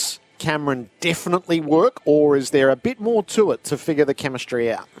Hawkins, Cameron definitely work, or is there a bit more to it to figure the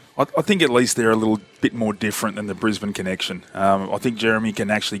chemistry out? I think at least they're a little bit more different than the Brisbane connection. I think Jeremy can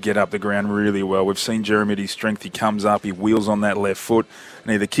actually get up the ground really well. We've seen Jeremy at his strength. He comes up, he wheels on that left foot,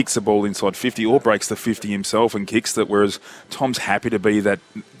 and either kicks the ball inside 50 or breaks the 50 himself and kicks it, whereas Tom's happy to be that,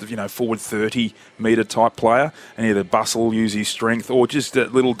 forward 30-metre type player and either bustle, use his strength, or just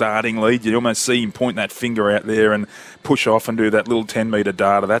that little darting lead. You almost see him point that finger out there and push off and do that little 10-metre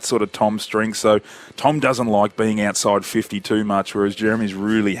darter. That's sort of Tom's strength. So Tom doesn't like being outside 50 too much, whereas Jeremy's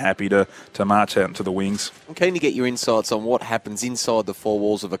really happy to march out into the wings. I'm keen to get your insights on what happens inside the four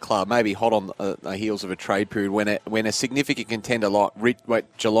walls of a club, maybe hot on the heels of a trade period, when a significant contender like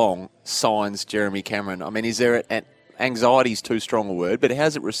Geelong signs Jeremy Cameron. I mean, is there anxiety is too strong a word, but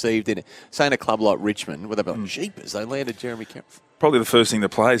how's it received in, say, in a club like Richmond, where they're like, jeepers, they landed Jeremy Cameron? Probably the first thing the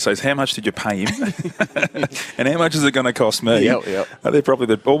player says, how much did you pay him? And how much is it going to cost me? Yep. They're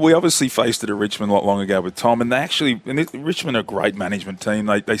probably we obviously faced it at Richmond not long ago with Tom, and Richmond are a great management team.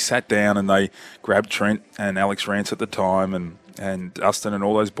 They sat down and they grabbed Trent and Alex Rance at the time and Dustin and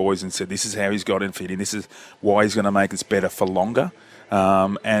all those boys and said, this is how he's got to fit in. This is why he's going to make us better for longer.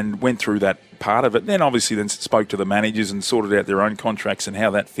 And went through that part of it. Then obviously spoke to the managers and sorted out their own contracts and how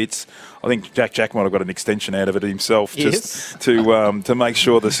that fits. I think Jack might have got an extension out of it himself, just to make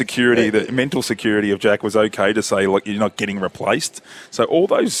sure the security, the mental security of Jack was okay to say, look, you're not getting replaced. So all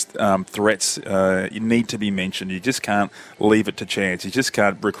those threats need to be mentioned. You just can't leave it to chance. You just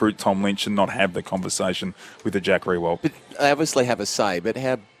can't recruit Tom Lynch and not have the conversation with the Jack Riewoldt. But they obviously have a say, but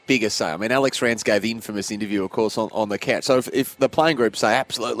how big a say? I mean, Alex Rance gave the infamous interview, of course, on the couch. So if the playing group say,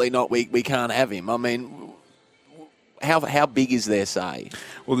 absolutely not, we can't have him, I mean, How big is their say?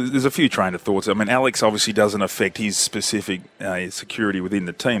 Well, there's a few trainer thoughts. I mean, Alex obviously doesn't affect his specific security within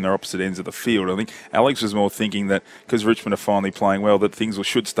the team. They're opposite ends of the field. I think Alex was more thinking that because Richmond are finally playing well, that things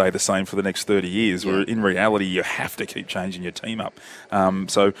should stay the same for the next 30 years, where in reality you have to keep changing your team up.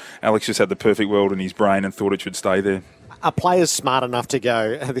 So Alex just had the perfect world in his brain and thought it should stay there. Are players smart enough to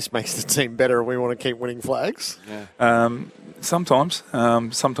go, this makes the team better and we want to keep winning flags? Sometimes,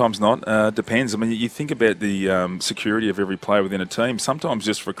 sometimes not. Depends. I mean, you think about the security of every player within a team. Sometimes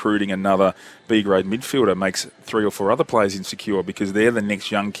just recruiting another B-grade midfielder makes 3 or 4 other players insecure because they're the next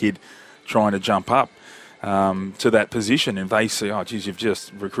young kid trying to jump up to that position. And they say, oh, geez, you've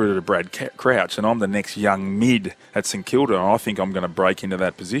just recruited a Brad Crouch and I'm the next young mid at St Kilda. I think I'm going to break into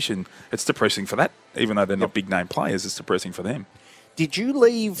that position. It's depressing for that. Even though they're not big-name players, it's depressing for them. Did you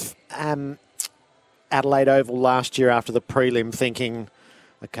leave Adelaide Oval last year after the prelim thinking,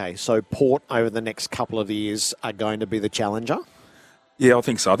 okay, so Port over the next couple of years are going to be the challenger? Yeah, I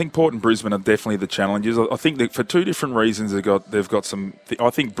think so. I think Port and Brisbane are definitely the challengers. I think that for 2 different reasons they've got some.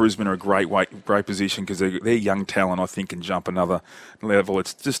 I think Brisbane are a great position because their young talent, I think, can jump another level.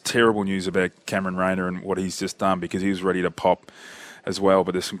 It's just terrible news about Cameron Rayner and what he's just done because he was ready to pop as well,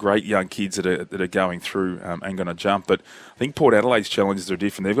 but there's some great young kids that are going through and going to jump. But I think Port Adelaide's challenges are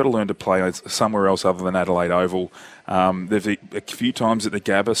different. They've got to learn to play somewhere else other than Adelaide Oval. They've a few times at the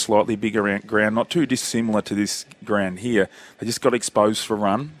Gabba, slightly bigger ground, not too dissimilar to this ground here. They just got exposed for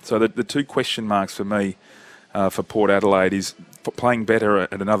run. So the 2 question marks for me for Port Adelaide is playing better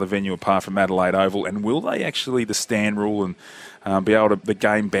at another venue apart from Adelaide Oval, and will they actually, the stand rule and be able to the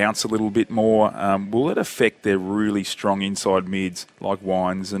game bounce a little bit more? Will it affect their really strong inside mids like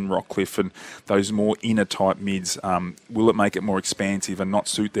Wines and Rockcliffe and those more inner type mids? Will it make it more expansive and not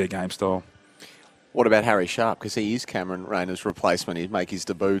suit their game style? What about Harry Sharp? Because he is Cameron Rayner's replacement. He'd make his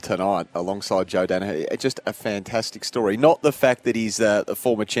debut tonight alongside Joe Danaher. Just a fantastic story. Not the fact that he's a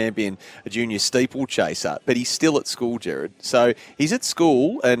former champion, a junior steeplechaser, but he's still at school, Jared. So he's at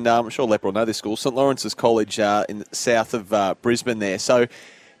school, and I'm sure Leper will know this school, St Lawrence's College in the south of Brisbane there. So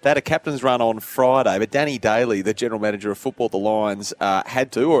they had a captain's run on Friday, but Danny Daly, the general manager of football at the Lions,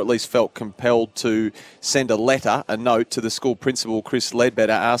 had to, or at least felt compelled to send a note to the school principal, Chris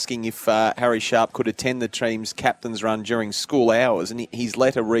Ledbetter, asking if Harry Sharp could attend the team's captain's run during school hours. And his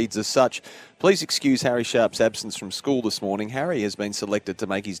letter reads as such: please excuse Harry Sharp's absence from school this morning. Harry has been selected to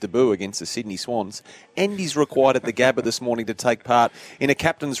make his debut against the Sydney Swans, and he's required at the Gabba this morning to take part in a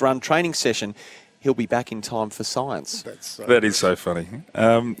captain's run training session. He'll be back in time for science. That is so funny.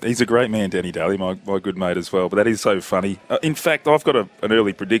 He's a great man, Danny Daly, my good mate as well. But that is so funny. In fact, I've got an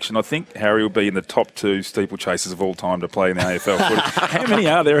early prediction. I think Harry will be in the top 2 steeplechasers of all time to play in the AFL footy. How many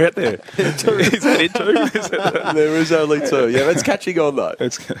are there out there? 2. Is that it, 2? There is only 2. Yeah, it's catching on, though.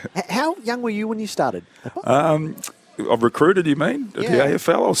 How young were you when you started? I've recruited, you mean, at the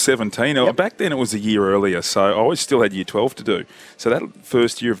AFL? I was 17. Yep. Back then it was a year earlier, so I always still had year 12 to do. So that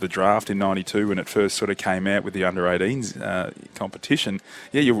first year of the draft in 92, when it first sort of came out with the under-18s competition,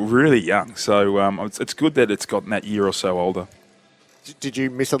 you're really young. So it's good that it's gotten that year or so older. Did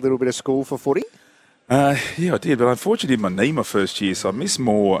you miss a little bit of school for footy? Yeah, I did, but unfortunately my knee my first year, so I missed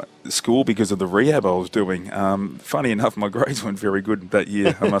more school because of the rehab I was doing. Funny enough, my grades weren't very good that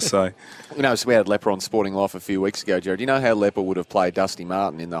year, I must say. So we had Leper on Sporting Life a few weeks ago, Jared. You know how Leper would have played Dusty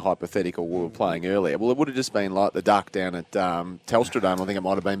Martin in the hypothetical we were playing earlier? Well, it would have just been like the duck down at Telstra Dome, I think it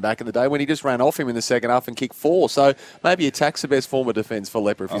might have been back in the day, when he just ran off him in the second half and kicked 4. So maybe attack's the best form of defence for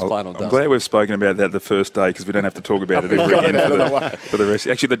Leper if he's playing on Dusty. I'm glad we've spoken about that the first day because we don't have to talk about it every again for the rest.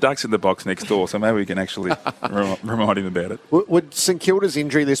 Actually, the duck's in the box next door, so maybe we can actually remind him about it. Would St Kilda's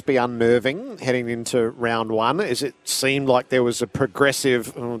injury list be unnerving heading into round 1? As it seemed like there was a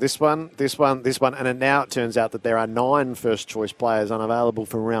progressive, this one, and now it turns out that there are 9 first-choice players unavailable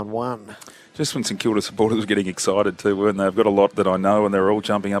for round 1. Just when St Kilda supporters were getting excited too, weren't they? They've got a lot that I know, and they're all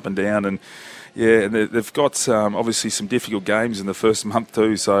jumping up and down, and they've got obviously some difficult games in the first month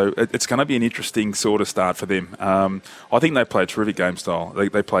too, so it's going to be an interesting sort of start for them. I think they play a terrific game style.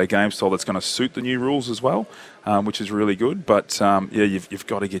 They play a game style that's going to suit the new rules as well, which is really good. But you've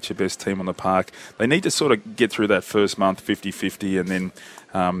got to get your best team on the park. They need to sort of get through that first month 50-50 and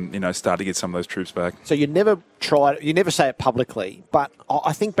then start to get some of those troops back. So you never say it publicly, but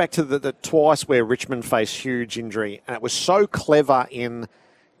I think back to the twice where Richmond faced huge injury, and it was so clever in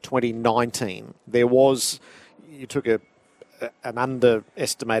 2019. You took an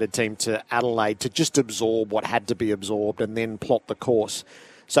underestimated team to Adelaide to just absorb what had to be absorbed and then plot the course.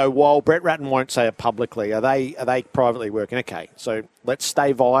 So while Brett Ratton won't say it publicly, are they privately working? Okay, so let's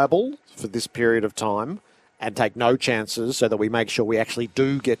stay viable for this period of time and take no chances so that we make sure we actually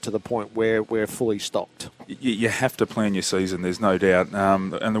do get to the point where we're fully stocked. You have to plan your season, there's no doubt.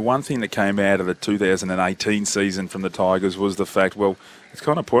 And the one thing that came out of the 2018 season from the Tigers was the fact, well, it's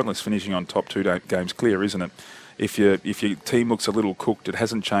kind of pointless finishing on top 2 games clear, isn't it? If your team looks a little cooked, it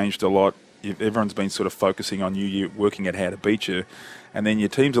hasn't changed a lot. Everyone's been sort of focusing on you working at how to beat you. And then your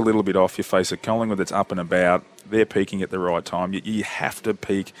team's a little bit off. You face a Collingwood that's up and about. They're peaking at the right time. You have to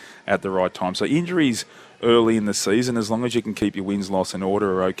peak at the right time. So injuries early in the season, as long as you can keep your wins, loss in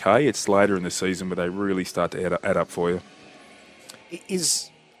order, are okay. It's later in the season where they really start to add up for you. Is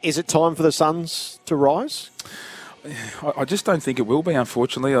it time for the Suns to rise? I just don't think it will be,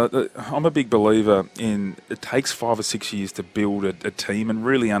 unfortunately. I'm a big believer in it takes 5 or 6 years to build a team, and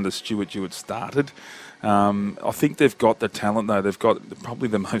really under Stuart Dewitt started. I think they've got the talent, though. They've got probably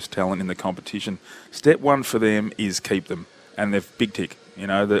the most talent in the competition. Step one for them is keep them, and they've big tick. You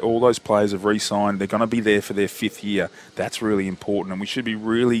know, all those players have re-signed. They're going to be there for their 5th year. That's really important, and we should be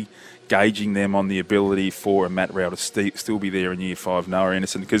really gauging them on the ability for a Matt Rowell to still be there in year 5, Noah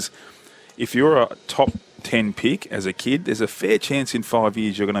Anderson, because if you're a top 10 pick as a kid, there's a fair chance in 5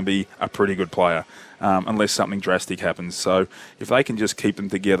 years you're going to be a pretty good player, unless something drastic happens. So if they can just keep them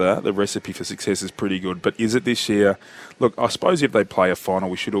together, the recipe for success is pretty good. But is it this year? Look, I suppose if they play a final,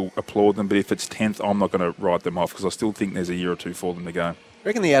 we should all applaud them. But if it's 10th, I'm not going to write them off because I still think there's a year or two for them to go. I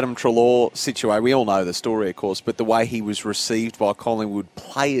reckon the Adam Treloar situation, we all know the story, of course, but the way he was received by Collingwood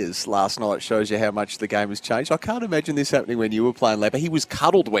players last night shows you how much the game has changed. I can't imagine this happening when you were playing Leper. He was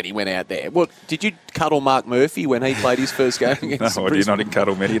cuddled when he went out there. What, did you cuddle Mark Murphy when he played his first game against No, I did not. I didn't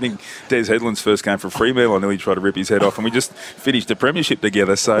cuddle many. I think Des Headland's first game for Fremantle, I nearly tried to rip his head off, and we just finished the premiership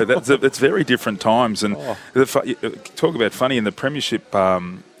together, so that's very different times. And talk about funny, in the premiership,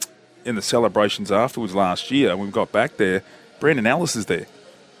 in the celebrations afterwards last year, when we got back there, Brandon Ellis is there.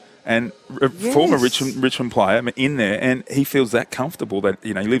 And a former Richmond player in there, and he feels that comfortable that,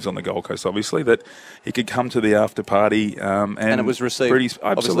 he lives on the Gold Coast, obviously, that he could come to the after party. And it was received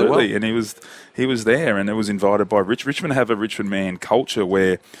absolutely, well. and he was there, and it was invited by Richmond have a Richmond man culture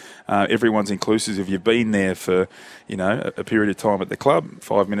where everyone's inclusive. If you've been there for, a period of time at the club,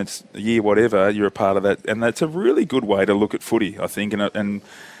 5 minutes, a year, whatever, you're a part of that. And that's a really good way to look at footy, I think, and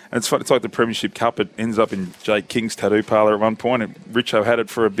it's like the Premiership Cup. It ends up in Jake King's tattoo parlour at one point, and Richo had it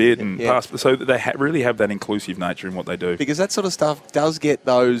for a bit and passed. So they really have that inclusive nature in what they do. Because that sort of stuff does get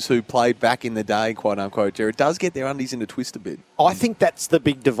those who played back in the day, quote unquote, Jared, does get their undies in a twist a bit. I think that's the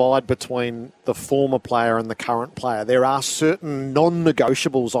big divide between the former player and the current player. There are certain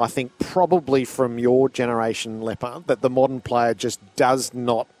non-negotiables, I think, probably from your generation, Leper, that the modern player just does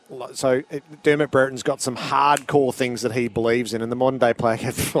not. So Dermot Brereton's got some hardcore things that he believes in, and the modern day player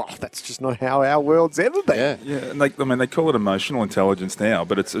goes, that's just not how our world's ever been. Yeah. And they call it emotional intelligence now,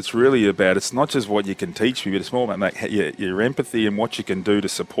 but it's really about, it's not just what you can teach me, but it's more about your empathy and what you can do to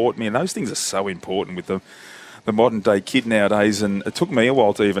support me, and those things are so important with the modern day kid nowadays. And it took me a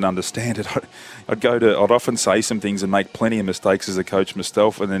while to even understand it. I'd often say some things and make plenty of mistakes as a coach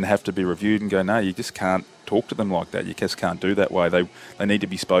myself, and then have to be reviewed and go, no, you just can't talk to them like that. You just can't do that way. They need to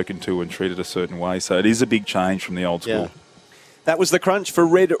be spoken to and treated a certain way. So it is a big change from the old school. Yeah. That was the crunch for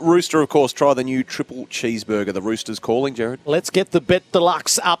Red Rooster, of course. Try the new triple cheeseburger. The Roosters calling, Jared. Let's get the Bet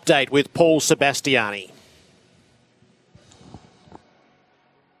Deluxe update with Paul Sebastiani.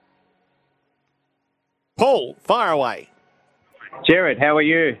 Paul, fire away. Jared, how are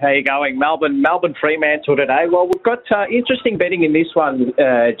you? How are you going? Melbourne Fremantle today. Well, we've got interesting betting in this one,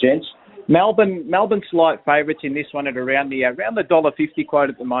 gents. Melbourne slight favourites in this one at around the $1.50 quote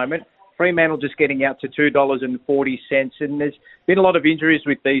at the moment. Fremantle just getting out to $2.40, and there's been a lot of injuries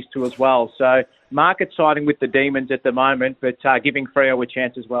with these two as well. So market siding with the Demons at the moment, but giving Freo a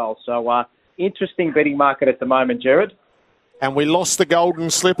chance as well. So interesting betting market at the moment, Jared. And we lost the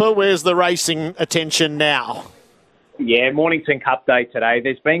Golden Slipper. Where's the racing attention now? Yeah, Mornington Cup day today.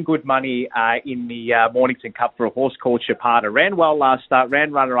 There's been good money in the Mornington Cup for a horse called Chapada. Ran well last start,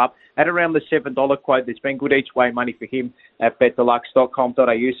 ran runner-up at around the $7 quote. There's been good each-way money for him at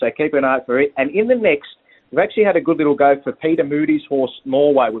betdeluxe.com.au, so keep an eye out for it. And in the next, we've actually had a good little go for Peter Moody's horse,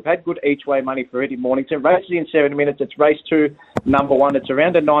 Norway. We've had good each-way money for it in Mornington. Races in 7 minutes. It's race 2, number 1. It's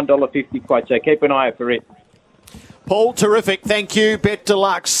around a $9.50 quote, so keep an eye out for it. Paul, terrific. Thank you. Bet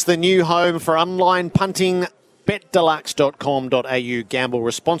Deluxe, the new home for online punting. BetDeluxe.com.au. Gamble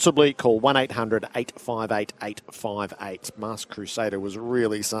responsibly. Call 1-800-858-858. Masked Crusader was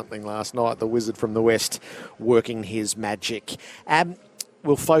really something last night. The Wizard from the West working his magic.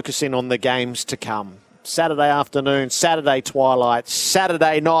 We'll focus in on the games to come. Saturday afternoon, Saturday twilight,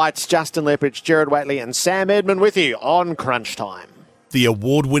 Saturday nights. Justin Leppich, Jared Waitley and Sam Edmund with you on Crunch Time. The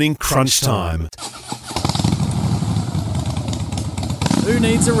award-winning Crunch Time. Who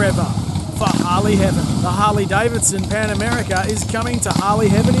needs a rever? For Harley Heaven. The Harley Davidson Pan America is coming to Harley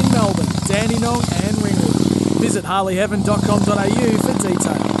Heaven in Melbourne, Dandenong and Ringwood. Visit harleyheaven.com.au for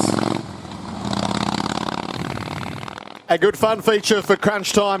details. A good fun feature for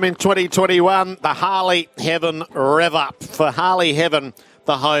Crunch Time in 2021, the Harley Heaven Rev Up. For Harley Heaven,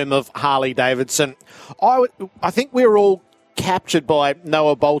 the home of Harley Davidson. I think we were all captured by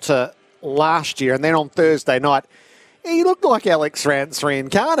Noah Bolter last year, and then on Thursday night, he looked like Alex Rance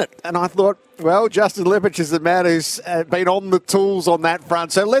reincarnate. And I thought, well, Justin Lepich is the man who's been on the tools on that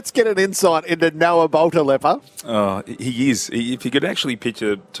front. So let's get an insight into Noah Bolter, Lepper. Oh, he is. If you could actually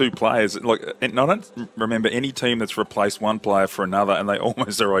picture two players, like, and I don't remember any team that's replaced one player for another, and they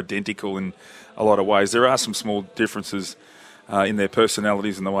almost are identical in a lot of ways. There are some small differences in their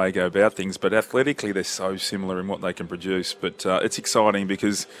personalities and the way they go about things, but athletically they're so similar in what they can produce. But it's exciting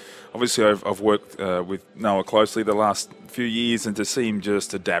because obviously I've worked with Noah closely the last few years, and to see him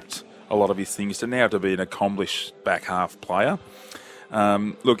just adapt a lot of his things to now to be an accomplished back half player.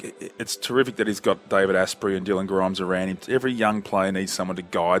 Look, it's terrific that he's got David Asprey and Dylan Grimes around him. Every young player needs someone to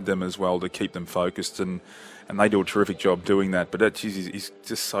guide them as well, to keep them focused, and they do a terrific job doing that. But he's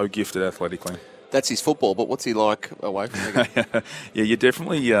just so gifted athletically. That's his football, but what's he like away from the game? Yeah, you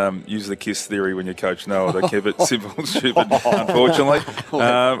definitely use the KISS theory when you coach Noah to keep it simple and stupid, unfortunately.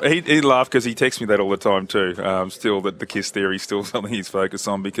 He laughed because he texts me that all the time too. Still, that the KISS theory is still something he's focused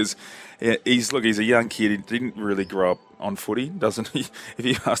on, because he's a young kid. He didn't really grow up on footy, doesn't he? If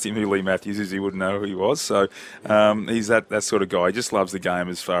you asked him who Lee Matthews is, he wouldn't know who he was. So he's that sort of guy. He just loves the game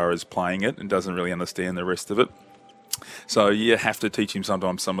as far as playing it and doesn't really understand the rest of it. So you have to teach him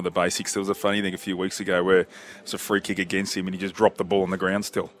sometimes some of the basics. There was a funny thing a few weeks ago where it was a free kick against him and he just dropped the ball on the ground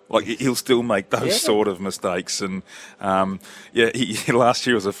still. Like, he'll still make those sort of mistakes. And, last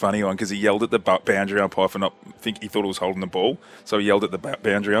year was a funny one because he yelled at the boundary umpire for he thought he was holding the ball. So he yelled at the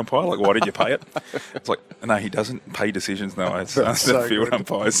boundary umpire, like, why did you pay it? It's like, no, he doesn't pay decisions. No, it's the field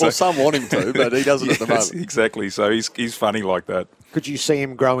umpire. Well, some want him to, but he doesn't at the moment. Exactly. So he's funny like that. Could you see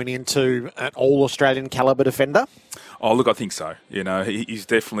him growing into an all-Australian calibre defender? Oh, look, I think so. You know, he's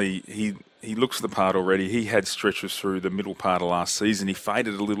definitely, he looks the part already. He had stretches through the middle part of last season. He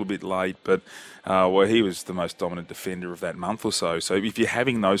faded a little bit late, but he was the most dominant defender of that month or so. So if you're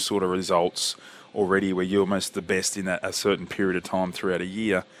having those sort of results already where you're almost the best in a certain period of time throughout a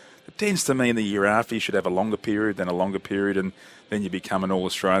year, it tends to mean the year after you should have a longer period, then a longer period, and then you become an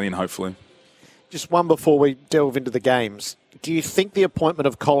All-Australian, hopefully. Just one before we delve into the games. Do you think the appointment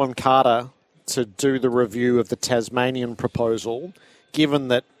of Colin Carter to do the review of the Tasmanian proposal, given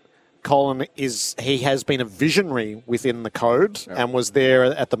that Colin has been a visionary within the code and was there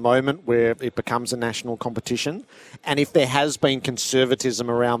at the moment where it becomes a national competition, and if there has been conservatism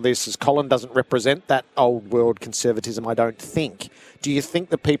around this, as Colin doesn't represent that old world conservatism, I don't think. Do you think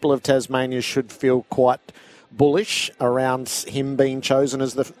the people of Tasmania should feel quite bullish around him being chosen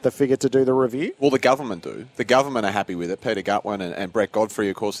as the figure to do the review? Well, the government do. The government are happy with it. Peter Gutwein and Brett Godfrey,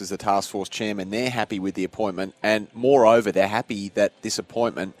 of course, is the task force chairman. They're happy with the appointment, and moreover, they're happy that this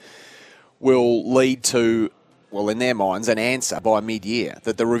appointment will lead to, well, in their minds, an answer by mid-year,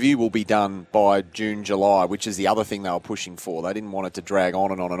 that the review will be done by June, July, which is the other thing they were pushing for. They didn't want it to drag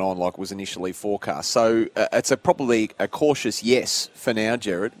on and on and on like was initially forecast. So it's probably a cautious yes for now,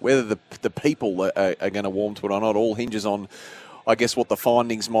 Jared. Whether the people are going to warm to it or not all hinges on, I guess, what the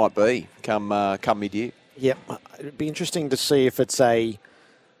findings might be come mid-year. Yeah, it'd be interesting to see if it's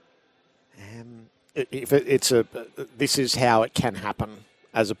this is how it can happen,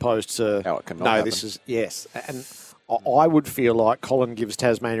 as opposed to how it cannot happen. This is yes. And I would feel like Colin gives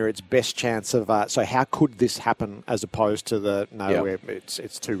Tasmania its best chance of. So how could this happen, as opposed to where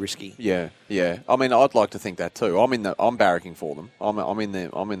it's too risky. Yeah. I mean, I'd like to think that too. I'm barracking for them. I'm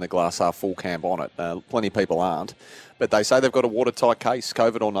in the glass half full camp on it. Plenty of people aren't, but they say they've got a watertight case,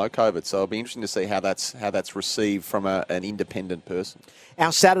 COVID or no COVID. So it'll be interesting to see how that's received from an independent person.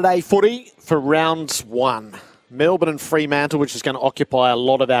 Our Saturday footy for round one. Melbourne and Fremantle, which is going to occupy a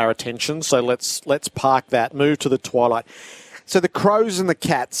lot of our attention. So let's park that, move to the twilight. So the Crows and the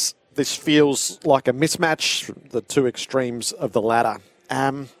Cats, this feels like a mismatch, the two extremes of the ladder.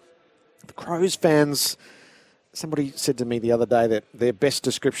 The Crows fans, somebody said to me the other day that their best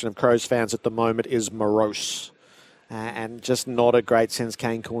description of Crows fans at the moment is morose. And just not a great sense.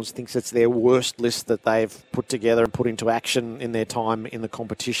 Kane Corns thinks it's their worst list that they've put together and put into action in their time in the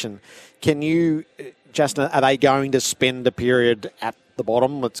competition. Can you, Justin, are they going to spend a period at the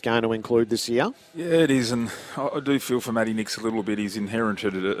bottom that's going to include this year? Yeah, it is, and I do feel for Matty Nicks a little bit. He's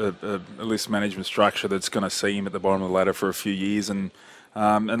inherited a list management structure that's going to see him at the bottom of the ladder for a few years, and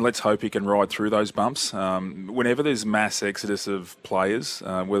And let's hope he can ride through those bumps. Whenever there's mass exodus of players,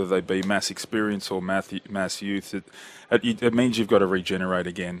 whether they be mass experience or mass youth, it means you've got to regenerate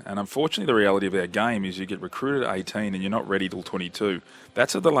again. And unfortunately, the reality of our game is you get recruited at 18 and you're not ready till 22.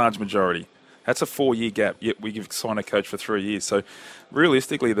 That's the large majority. That's a 4-year gap, yet we give sign a coach for 3 years. So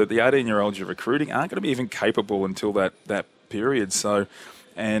realistically, the 18-year-olds you're recruiting aren't going to be even capable until that period. So,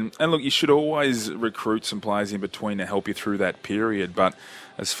 and look, you should always recruit some players in between to help you through that period. But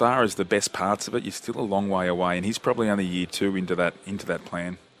as far as the best parts of it, you're still a long way away, and he's probably only year 2 into that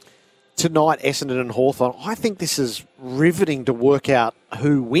plan. Tonight, Essendon and Hawthorn. I think this is riveting to work out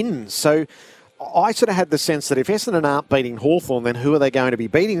who wins. So I sort of had the sense that if Essendon aren't beating Hawthorn, then who are they going to be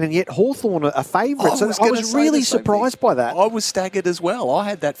beating? And yet Hawthorn are favourites. I was really surprised by that. I was staggered as well. I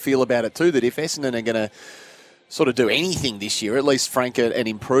had that feel about it too, that if Essendon are going to sort of do anything this year, at least frank an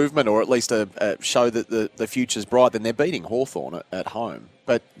improvement or at least show that the future's bright, then they're beating Hawthorn at home.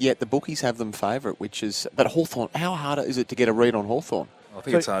 But yet the bookies have them favourite, but Hawthorn, how hard is it to get a read on Hawthorn? I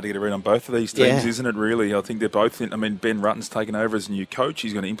think it's hard to get a read on both of these teams, isn't it, really? I think they're both... Ben Rutten's taken over as a new coach.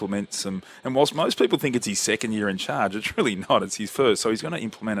 He's going to implement some... And whilst most people think it's his second year in charge, it's really not. It's his first. So he's going to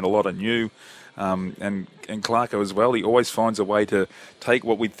implement a lot of new... And Clarko as well. He always finds a way to take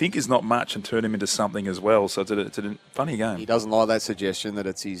what we think is not much and turn him into something as well. So it's a funny game. He doesn't like that suggestion that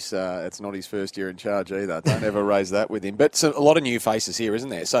it's not his first year in charge either. Don't ever raise that with him. But a lot of new faces here, isn't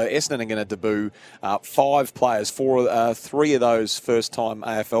there? So Essendon are going to debut 5 players, 3 of those first-time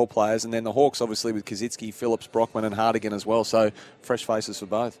AFL players, and then the Hawks obviously with Koschitzke, Phillips, Brockman and Hardigan as well. So fresh faces for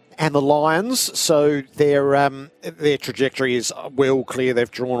both. And the Lions, so their trajectory is well clear.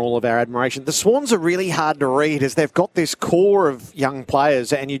 They've drawn all of our admiration. The Swans are really hard to read as they've got this core of young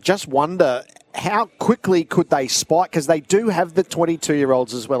players, and you just wonder how quickly could they spike, because they do have the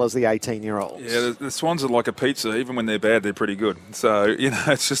 22-year-olds as well as the 18-year-olds. Yeah, the Swans are like a pizza. Even when they're bad, they're pretty good. So,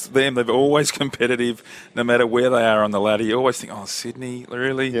 it's just them. They're always competitive, no matter where they are on the ladder. You always think, Sydney,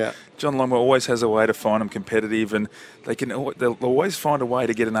 really? Yeah. John Longmore always has a way to find them competitive, and they'll always find a way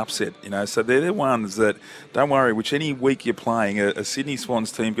to get an upset. So they're the ones that, don't worry, which any week you're playing, a Sydney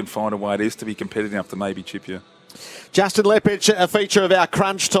Swans team can find a way to be competitive enough to maybe chip you. Justin Leppich, a feature of our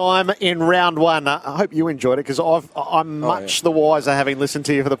crunch time in round 1. I hope you enjoyed it, because I'm much the wiser having listened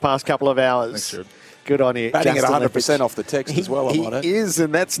to you for the past couple of hours. Thanks, Jared. Good on you. Batting at 100% Leppich. off the text as well, I might add. He is,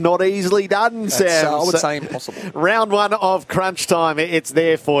 and that's not easily done, Sam. I would say impossible. Round 1 of Crunch Time. It's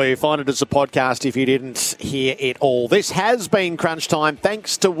there for you. Find it as a podcast if you didn't hear it all. This has been Crunch Time,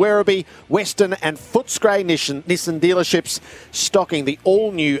 thanks to Werribee, Western and Footscray Nissan dealerships, stocking the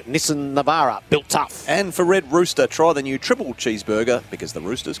all-new Nissan Navara, built tough. And for Red Rooster, try the new triple cheeseburger, because the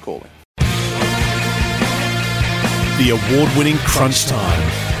Rooster's calling. The award-winning Crunch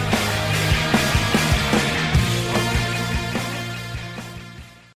Time.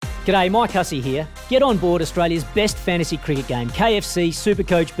 G'day, Mike Hussey here. Get on board Australia's best fantasy cricket game, KFC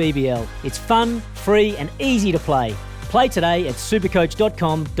Supercoach BBL. It's fun, free and easy to play. Play today at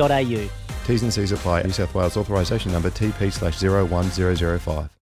supercoach.com.au. T's and C's apply. New South Wales authorisation number TP/01005.